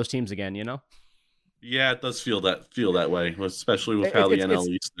be one of those teams again, Yeah, it does feel that way, especially with how the NL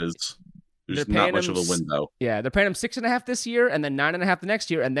East is. There's not much of a window. Yeah, they're paying him 6.5 this year, and then 9.5 the next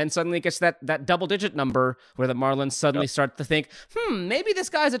year, and then suddenly it gets that double-digit number where the Marlins suddenly start to think, maybe this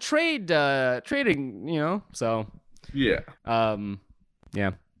guy's a trading, So yeah,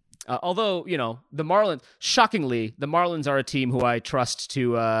 yeah. Although the Marlins, shockingly, the Marlins are a team who I trust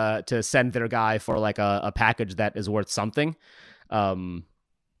to send their guy for like a package that is worth something, including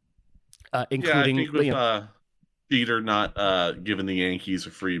I think with Peter not giving the Yankees a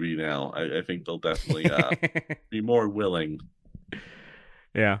freebie now, I think they'll definitely be more willing.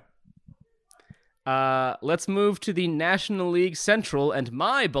 Yeah. Let's move to the National League Central and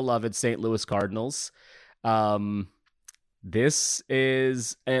my beloved St. Louis Cardinals. This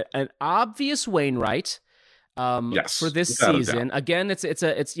is an obvious Wainwright. For this season. Again, it's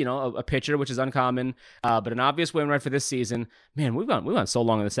a pitcher, which is uncommon, but an obvious Wainwright for this season. Man, we've gone so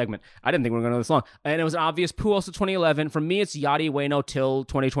long in the segment. I didn't think we were going to go this long. And it was an obvious Pujols to 2011. For me, it's Yadi Waino till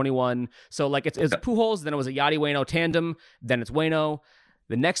 2021. So like it's Pujols, then it was a Yadi Waino tandem, then it's Waino.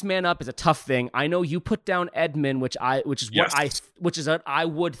 The next man up is a tough thing. I know you put down Edman, which is what I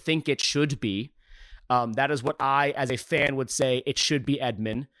would think it should be. That is what I, as a fan, would say it should be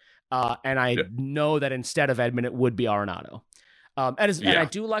Edman. And I know that instead of Edman, it would be Arenado. And I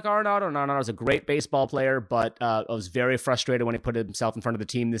do like Arenado, and Arenado's a great baseball player, but I was very frustrated when he put himself in front of the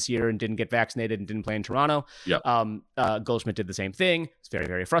team this year and didn't get vaccinated and didn't play in Toronto. Goldschmidt did the same thing. It's very,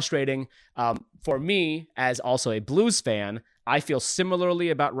 very frustrating. For me, as also a Blues fan, I feel similarly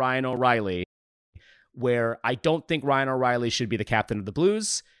about Ryan O'Reilly, where I don't think Ryan O'Reilly should be the captain of the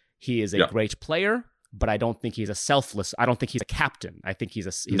Blues. He is a great player, but I don't think he's I don't think he's a captain. I think he's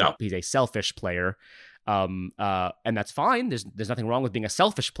a selfish player. And that's fine. There's nothing wrong with being a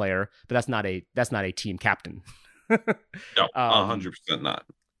selfish player, but that's not a team captain. No, 100% not.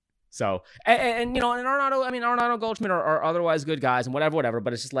 So, and Arenado, Goldschmidt are otherwise good guys and whatever,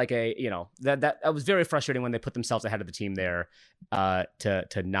 but it's just like that was very frustrating when they put themselves ahead of the team there,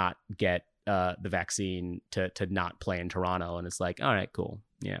 to not get, the vaccine, to not play in Toronto. And it's like, all right, cool.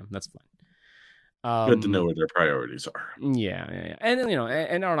 Yeah, that's fine. Good to know where their priorities are. Yeah. And then,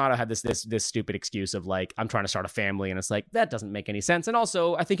 and Arenado had this stupid excuse of like, I'm trying to start a family, and it's like, that doesn't make any sense. And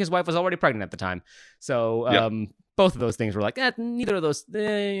also, I think his wife was already pregnant at the time. So, both of those things were like, neither of those,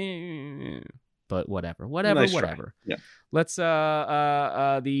 but whatever. Nice try. Yeah. Let's,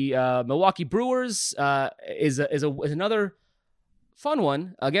 the Milwaukee Brewers is another fun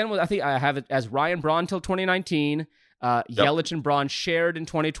one. Again, I think I have it as Ryan Braun till 2019. Yelich and Braun shared in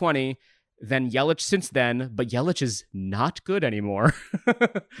 2020. Then Yelich since then, but Yelich is not good anymore.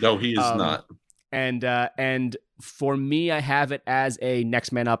 No, he is not. And for me, I have it as a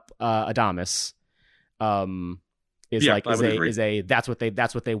next man up, Adames. That's what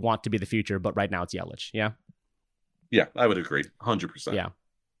they want to be the future, but right now it's Yelich. Yeah. Yeah, I would agree, 100%. Yeah.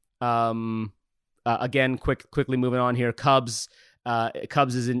 Again, quickly moving on here. Cubs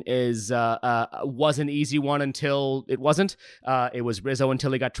was an easy one until it wasn't. It was Rizzo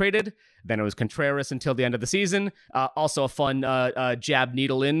until he got traded. Then it was Contreras until the end of the season. Also a fun jab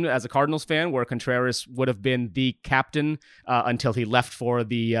needle in as a Cardinals fan, where Contreras would have been the captain until he left for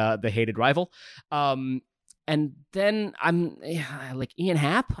the hated rival. And then I'm like Ian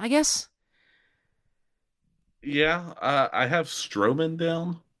Happ, I guess. Yeah, I have Stroman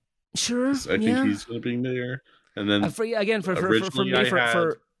down. Sure, I think he's going to be there. And then for pitchers,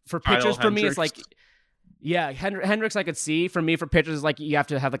 for me, it's like, Hendricks I could see. For me, for pitchers, it's like you have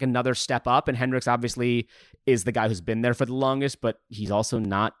to have like another step up, and Hendricks obviously is the guy who's been there for the longest, but he's also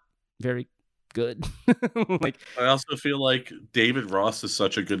not very good. Like, I also feel like David Ross is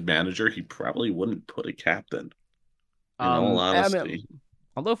such a good manager, he probably wouldn't put a captain. In all honesty.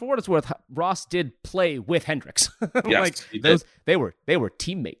 Although for what it's worth, Ross did play with Hendricks. Yes, he did. They were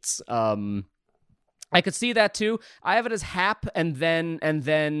teammates. I could see that too. I have it as Hap, and then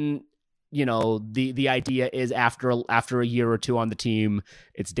the idea is after a year or two on the team,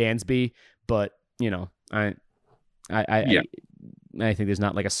 it's Dansby. But I think there's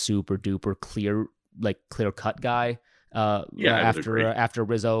not like a super duper clear cut guy. After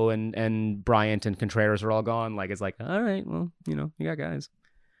Rizzo and Bryant and Contreras are all gone, like it's like, all right, well, you got guys.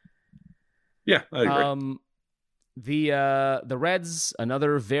 Yeah, I agree. The Reds,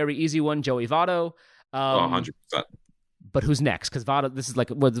 another very easy one, Joey Votto. 100%. But who's next? Because Votto, this is like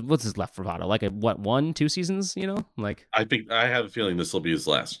what's his left for Votto? Like 1-2 seasons? Like I have a feeling this will be his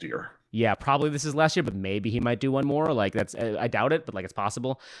last year. Yeah, probably this is last year, but maybe he might do one more. Like I doubt it, but like it's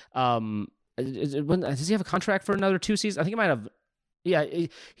possible. Does he have a contract for another 2 seasons? I think he might have. Yeah,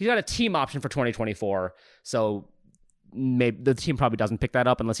 he's got a team option for 2024. So maybe the team probably doesn't pick that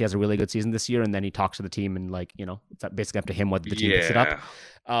up unless he has a really good season this year, and then he talks to the team and it's basically up to him whether the team picks it up.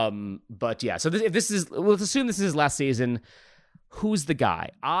 But yeah, so let's assume this is his last season. Who's the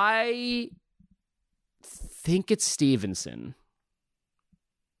guy? I think it's Stevenson.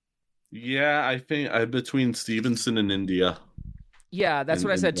 Yeah, I think between Stevenson and India. Yeah, that's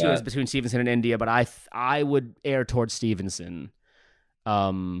what I said too. Is between Stevenson and India, but I would err towards Stevenson.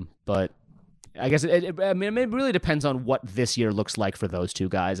 But I guess it really depends on what this year looks like for those two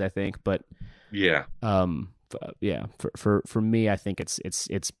guys. I think, but yeah, for me, I think it's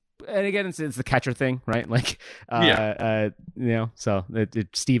and again it's the catcher thing, right? Like, so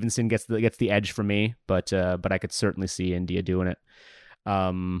Stevenson gets the edge for me, but I could certainly see India doing it.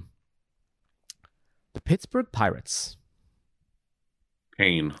 The Pittsburgh Pirates.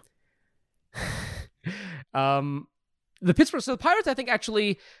 Pain. The Pirates, I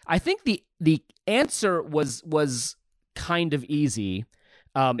think the answer was kind of easy.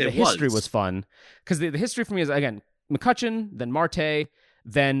 The history was fun because the history for me is, again, McCutchen, then Marte,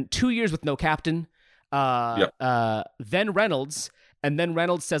 then 2 years with no captain, then Reynolds, and then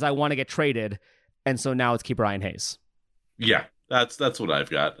Reynolds says, I want to get traded. And so now it's keep Ryan Hayes. Yeah, that's what I've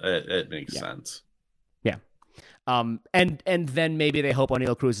got. It makes sense. Yeah. And then maybe they hope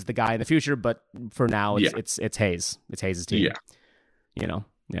O'Neal Cruz is the guy in the future, but for now it's Hayes. It's Hayes' team. Yeah.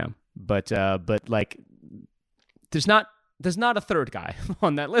 Yeah. But like there's not a third guy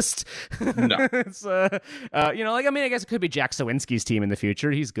on that list. No. It's I guess it could be Jack Sawinski's team in the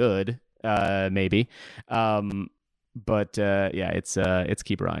future. He's good. Maybe. But it's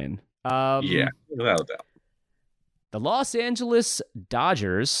keep Ryan. Yeah, without a doubt. The Los Angeles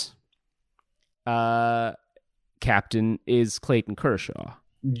Dodgers captain is Clayton Kershaw.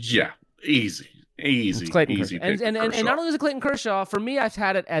 Yeah, easy. It's Clayton easy. And not only is it Clayton Kershaw, for me, I've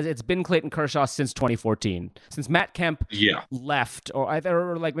had it as it's been Clayton Kershaw since 2014, since Matt Kemp left,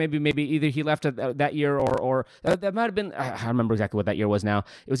 or like maybe either he left that year or that might have been. I don't remember exactly what that year was. Now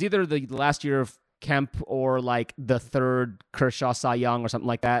it was either the last year of Kemp or like the third Kershaw Cy Young or something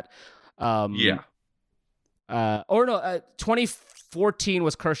like that. 2014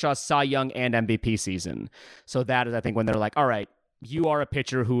 was Kershaw's Cy Young and MVP season. So that is, I think, when they're like, all right, you are a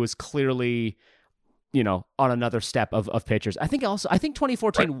pitcher who is clearly, on another step of pitchers. I think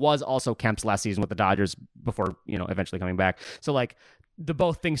 2014 was also Kemp's last season with the Dodgers before, eventually coming back. So like the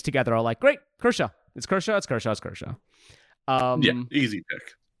both things together are like, great, Kershaw. It's Kershaw. Easy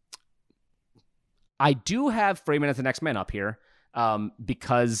pick. I do have Freeman as the next man up here.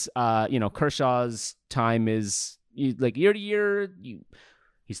 Because Kershaw's time is like year to year.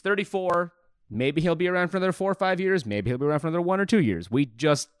 He's 34. Maybe he'll be around for another 4 or 5 years. Maybe he'll be around for another 1 or 2 years. We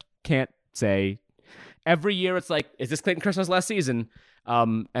just can't say. Every year it's like, is this Clayton Kershaw's last season?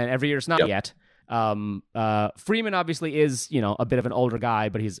 And every year it's not yet. Freeman obviously is a bit of an older guy,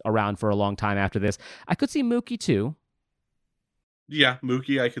 but he's around for a long time after this. I could see Mookie too. Yeah,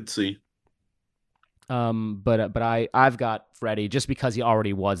 Mookie I could see. But I've got Freddie just because he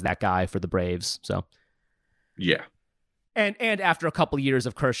already was that guy for the Braves. So, yeah. And after a couple years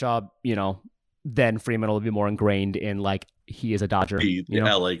of Kershaw, then Freeman will be more ingrained in like he is a Dodger. The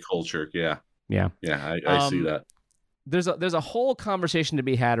LA culture, yeah. I see that. There's a whole conversation to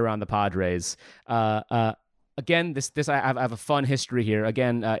be had around the Padres. Again, this I have a fun history here.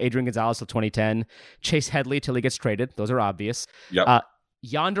 Again, Adrian Gonzalez till 2010, Chase Headley till he gets traded. Those are obvious. Yep.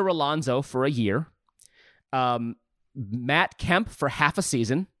 Yonder Alonso for a year. Matt Kemp for half a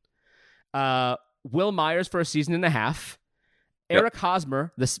season, Will Myers for a season and a half, Eric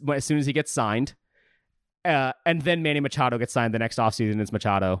Hosmer as soon as he gets signed, and then Manny Machado gets signed the next offseason. It's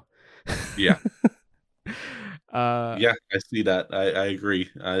Machado. Yeah. I see that. I agree.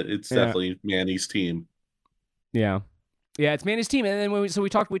 It's definitely Manny's team. Yeah, it's Manny's team. And then we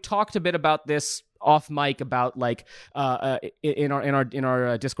talked a bit about this off mic about like in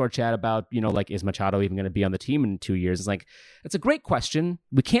our Discord chat about like, is Machado even going to be on the team in 2 years? It's like, it's a great question.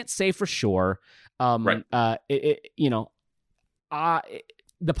 We can't say for sure. Right.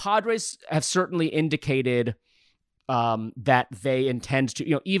 The Padres have certainly indicated that they intend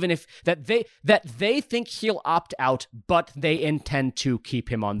to, even if that they think he'll opt out, but they intend to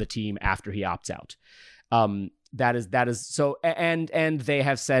keep him on the team after he opts out. That is so, and they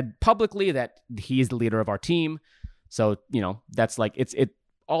have said publicly that he's the leader of our team. So, that's like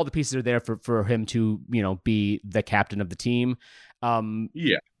all the pieces are there for him to, be the captain of the team.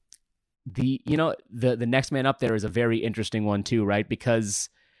 Yeah. The next man up there is a very interesting one too, right? Because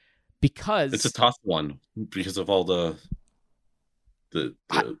it's a tough one because of all the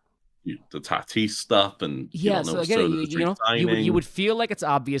Tatis stuff and so again, you would feel like it's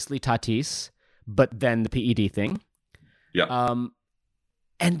obviously Tatis, but then the PED thing. Yeah.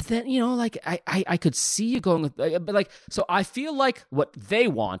 And then, I could see you going with, but so I feel like what they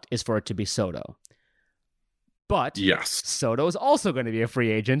want is for it to be Soto. But yes, Soto is also going to be a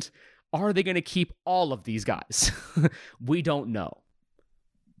free agent. Are they going to keep all of these guys? We don't know.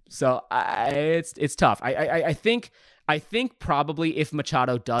 So it's tough. I think probably if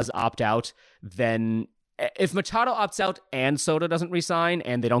Machado does opt out, then if Machado opts out and Soto doesn't resign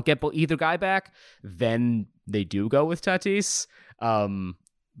and they don't get either guy back, then they do go with Tatis.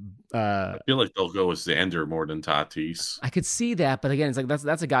 I feel like they'll go with Xander more than Tatis. I could see that, but again, it's like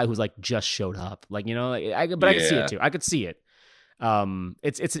that's a guy who's like just showed up, I could see it too. I could see it.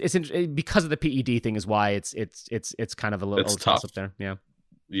 It's because of the PED thing is why it's kind of a little tough up there. Yeah.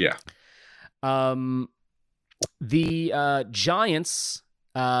 Yeah. The Giants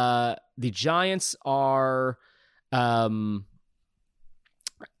are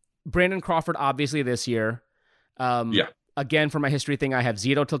Brandon Crawford obviously this year. Yeah. Again, for my history thing, I have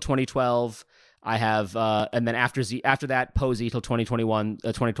Zito till 2012. I have, and then after that, Posey till 2021.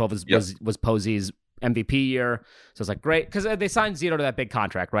 2012 was Posey's MVP year. So it's like, great, because they signed Zito to that big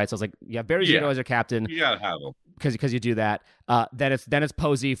contract, right? So it's like, yeah, Barry Zito as your captain. You gotta have him because you do that. Then it's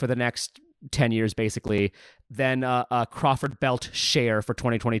Posey for the next 10 years, basically. Then Crawford Belt share for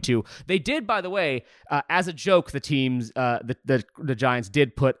 2022. They did, by the way, as a joke, the teams, the Giants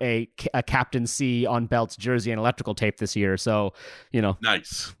did put a captaincy on Belt's jersey and electrical tape this year. So,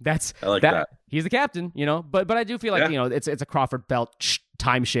 nice. I like that. He's the captain, but I do feel like, it's a Crawford Belt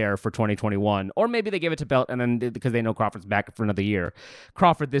timeshare for 2021, or maybe they give it to Belt and then because they know Crawford's back for another year.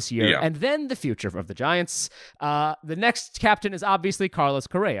 Crawford this year, and then the future of the Giants. The next captain is obviously Carlos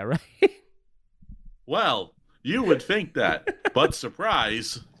Correa, right? Well, you would think that, but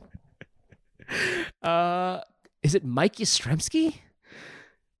surprise. Is it Mike Yastrzemski?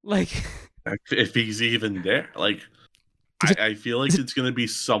 If he's even there, I feel like it's going to be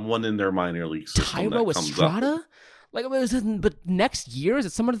someone in their minor league system. Tyro Estrada? But next year? Is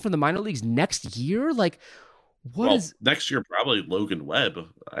it someone from the minor leagues next year? Next year probably Logan Webb.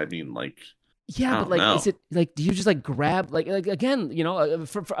 I mean, yeah, but is it do you just grab again?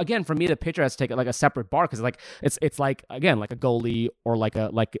 For me, the pitcher has to take a separate bar because it's like a goalie or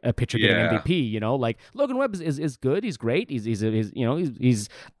a pitcher getting MVP. Logan Webb is good. He's great. He's the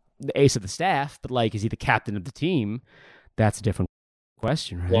ace of the staff. But is he the captain of the team? That's a different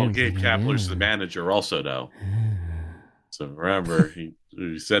question, right? Well, Gabe Kapler's the manager also, though. So remember, he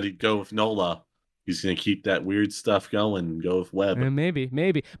said he'd go with Nola. He's going to keep that weird stuff going and go with Webb. Maybe.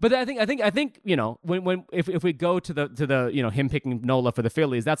 But I think when if we go to the him picking Nola for the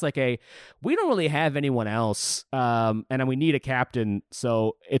Phillies, that's we don't really have anyone else, and we need a captain,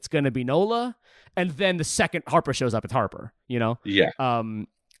 so it's going to be Nola, and then the second Harper shows up, it's Harper. Yeah.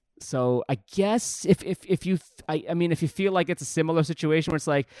 So I guess if you feel like it's a similar situation where it's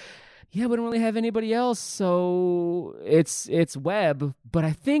yeah, we don't really have anybody else, so it's Webb. But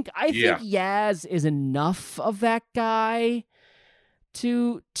I think Yaz is enough of that guy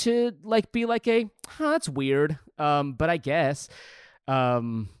to be that's weird. But I guess.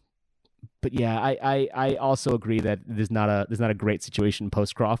 But yeah, I also agree that there's not a great situation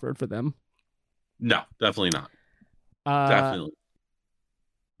post Crawford for them. No, definitely not. Definitely.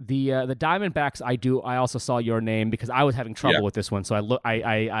 The Diamondbacks, I also saw your name because I was having trouble with this one, so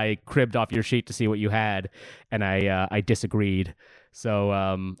I cribbed off your sheet to see what you had, and I disagreed. So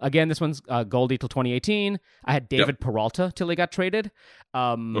again, this one's Goldie till 2018. I had David Peralta till he got traded.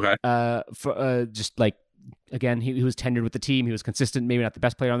 Okay. For again, he was tenured with the team. He was consistent, maybe not the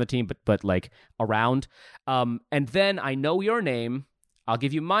best player on the team, but around. And then I know your name. I'll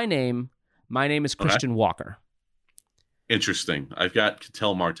give you my name. My name is Christian Walker. Interesting. I've got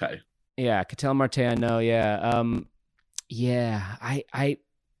Ketel Marte. Yeah, Ketel Marte. I know. Yeah. I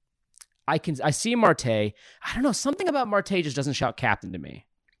see Marte. I don't know. Something about Marte just doesn't shout captain to me.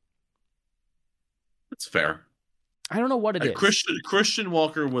 That's fair. I don't know what it is. Christian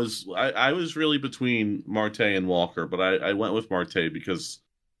Walker was. I was really between Marte and Walker, but I went with Marte because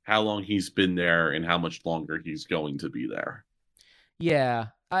how long he's been there and how much longer he's going to be there. Yeah,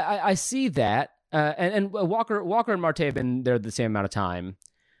 I see that. And Walker and Marte have been there the same amount of time.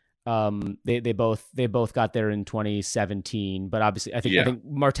 They both got there in 2017, but obviously I think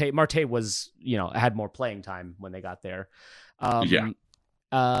Marte was, had more playing time when they got there. How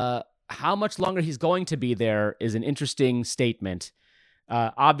much longer he's going to be there is an interesting statement.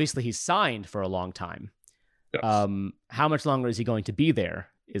 Obviously he's signed for a long time. Yes. How much longer is he going to be there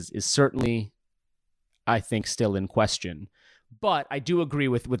is certainly, I think, still in question. But I do agree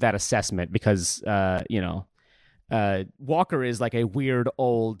with that assessment because, Walker is like a weird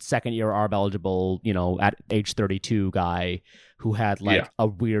old second-year ARB eligible, at age 32 guy who had a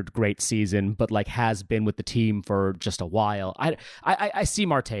weird great season, but has been with the team for just a while. I see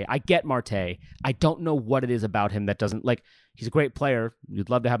Marte. I get Marte. I don't know what it is about him that doesn't he's a great player. You'd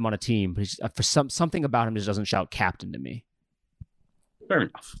love to have him on a team, but for something about him just doesn't shout captain to me. Fair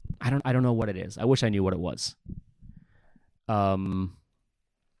enough. I don't know what it is. I wish I knew what it was.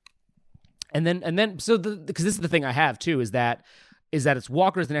 And then, so because this is the thing I have too, is that it's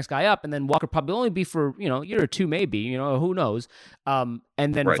Walker's the next guy up, and then Walker probably only be for a year or two, maybe, who knows. And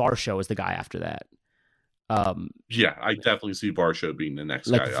then Varsho is the guy after that. I definitely see Varsho being the next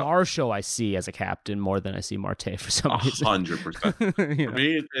guy up. Varsho I see as a captain more than I see Marte for some reason. 100%. For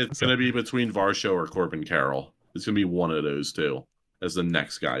me, it's going to be between Varsho or Corbin Carroll. It's going to be one of those two as the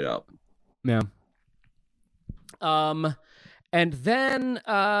next guy up. Yeah. And then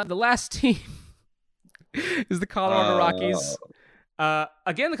the last team is the Colorado Rockies.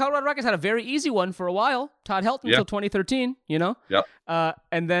 Again, the Colorado Rockies had a very easy one for a while. Todd Helton until 2013, Yep.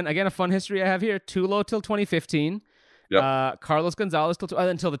 And then, again, a fun history I have here. Tulo till 2015. Yep. Carlos Gonzalez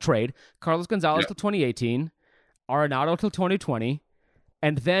until the trade. Carlos Gonzalez till 2018. Arenado till 2020.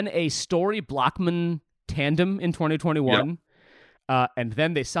 And then a Story-Blackmon tandem in 2021. Yep. And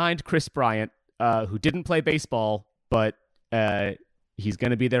then they signed Chris Bryant, who didn't play baseball, but he's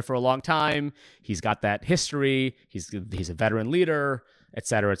going to be there for a long time. He's got that history. He's a veteran leader, et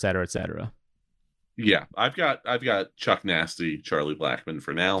cetera, et cetera, et cetera. Yeah, I've got Chuck Nasty, Charlie Blackmon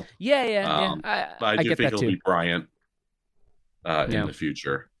for now. Yeah. But I do think it'll be Bryant in the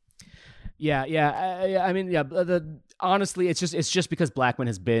future. Yeah. I mean, honestly, it's just because Blackmon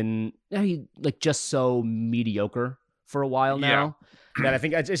has been just so mediocre for a while now. Yeah. That I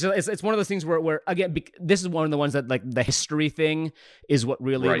think it's one of those things where again, this is one of the ones that the history thing is what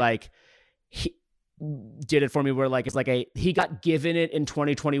really he did it for me, where he got given it in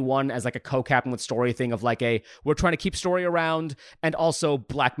 2021 as a co-captain with Story thing of we're trying to keep Story around, and also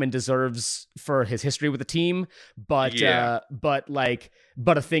Blackmon deserves for his history with the team, but a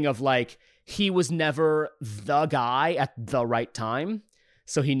thing of he was never the guy at the right time,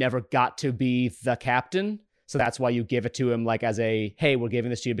 so he never got to be the captain. So that's why you give it to him as hey, we're giving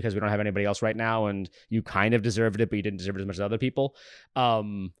this to you because we don't have anybody else right now, and you kind of deserved it, but you didn't deserve it as much as other people.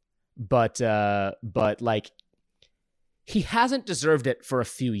 But he hasn't deserved it for a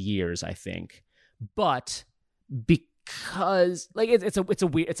few years, I think. But because it's a weird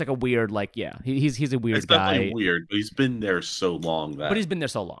he's a weird it's guy. Definitely weird, but he's been there so long But he's been there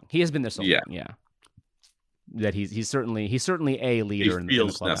so long. He has been there so long. Yeah. That he's certainly a leader. He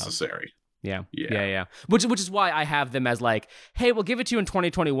feels necessary. Yeah. Which is why I have them as hey, we'll give it to you in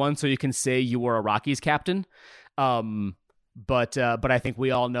 2021 so you can say you were a Rockies captain. But I think we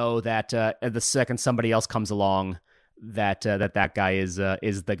all know that the second somebody else comes along, that guy is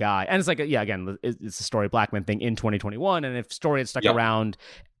the guy. And it's again, it's a Story Blackmon thing in 2021. And if Story had stuck around,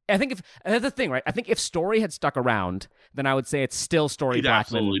 I think that's the thing, right? I think if Story had stuck around, then I would say it's still Story He'd Blackmon.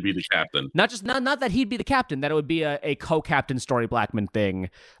 Absolutely be the captain. Not that he'd be the captain, that it would be a co-captain Story Blackmon thing.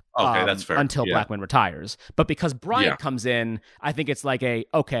 Okay, that's fair. Until Blackmon retires. But because Bryant comes in, I think it's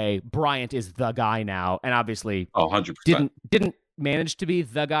Bryant is the guy now. And obviously 100%. Didn't manage to be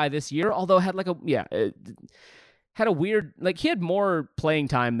the guy this year, although had had a weird, he had more playing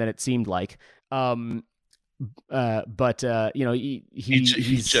time than it seemed like. He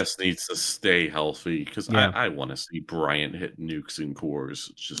just needs to stay healthy, because I want to see Bryant hit nukes and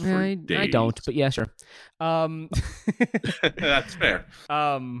cores just for days. I don't, but yeah, sure. That's fair.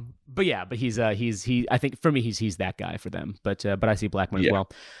 But he's I think for me he's that guy for them. But I see Blackmon as well.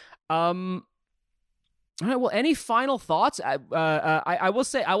 All right. Well, any final thoughts? I will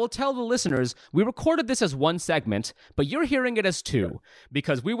say, I will tell the listeners, we recorded this as one segment, but you're hearing it as two,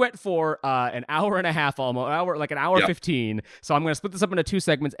 because we went for an hour and a half, almost an hour 15. So I'm going to split this up into two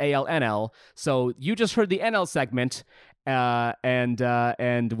segments, AL, NL. So you just heard the NL segment,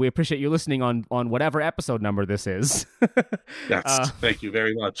 and we appreciate you listening on whatever episode number this is. Yes. Thank you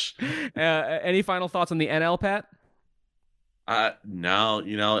very much. Any final thoughts on the NL, Pat?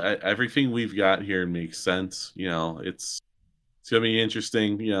 No, everything we've got here makes sense. It's gonna be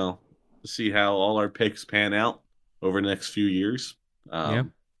interesting, to see how all our picks pan out over the next few years.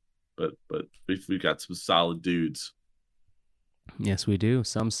 but we've got some solid dudes. Yes, we do.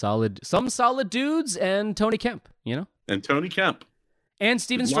 Some solid dudes, and Tony Kemp, and Tony Kemp. And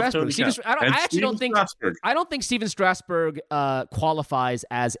Steven Strasberg. I don't think Steven Strasberg qualifies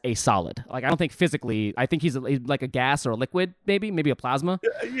as a solid. Like, I don't think physically. I think he's like a gas or a liquid, maybe a plasma.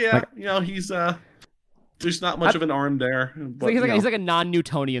 Yeah, he's there's not much of an arm there. But, he's like a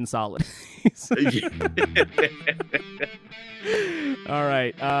non-Newtonian solid. All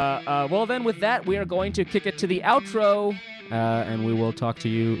right. Well, then with that, we are going to kick it to the outro, and we will talk to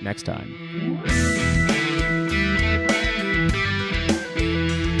you next time.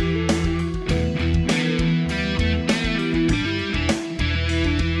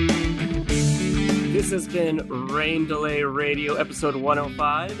 This has been Rain Delay Radio, episode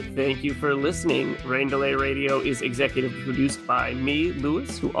 105. Thank you for listening. Rain Delay Radio is executive produced by me,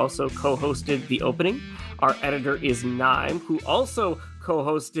 Lewis, who also co-hosted the opening. Our editor is Nime, who also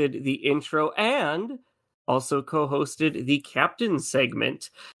co-hosted the intro and also co-hosted the Captain segment.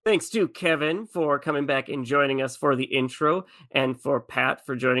 Thanks to Kevin for coming back and joining us for the intro, and for Pat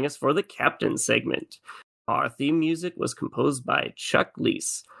for joining us for the Captain segment. Our theme music was composed by Chuck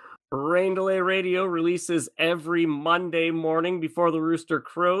Leese. Rain Delay Radio releases every Monday morning before the rooster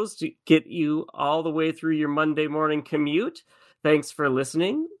crows to get you all the way through your Monday morning commute. Thanks for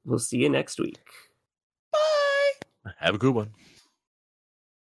listening. We'll see you next week. Bye. Have a good one.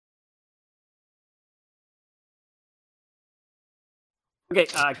 Okay,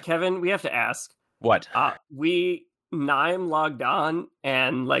 Kevin, we have to ask. What? Nime logged on,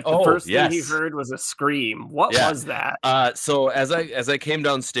 and the first thing he heard was a scream. What was that? So as I came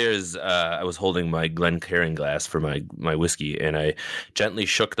downstairs, I was holding my Glencairn glass for my whiskey, and I gently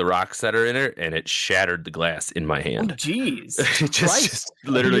shook the rocks that are in it, and it shattered the glass in my hand. Oh, jeez! It just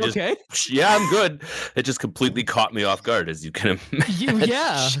literally okay? Yeah, I'm good. It just completely caught me off guard, as you can imagine.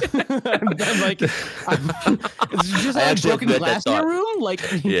 Yeah, I'm like, is it just like broken glass in your room?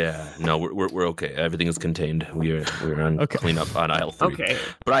 Yeah, no, we're okay. Everything is contained. We're on cleanup on aisle 3. Okay.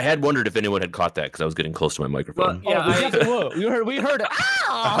 But I had wondered if anyone had caught that because I was getting close to my microphone. Well, we heard it.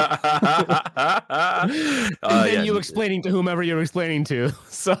 And then you explaining to whomever you're explaining to.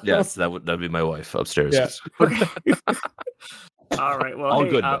 So yes, that'd be my wife upstairs. Yeah. All right. Well, all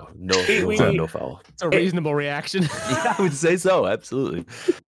good though. No foul. It's a reasonable reaction. Yeah, I would say so. Absolutely.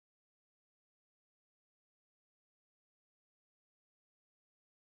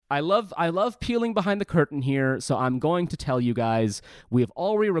 I love peeling behind the curtain here, so I'm going to tell you guys we have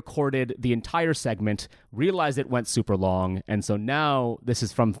already recorded the entire segment, realized it went super long, and so now this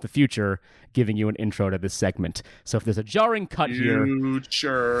is from the future giving you an intro to this segment. So if there's a jarring cut here...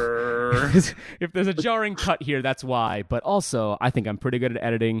 if there's a jarring cut here, that's why. But also, I think I'm pretty good at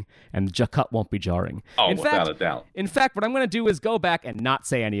editing, and the cut won't be jarring. Oh, without a doubt. In fact, what I'm going to do is go back and not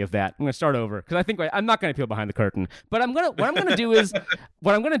say any of that. I'm going to start over, because I think I'm not going to peel behind the curtain. But what I'm going to do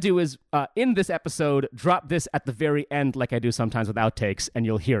is in this episode, drop this at the very end like I do sometimes with outtakes, and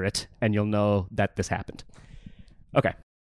you'll hear it, and you'll know that this happened. Okay.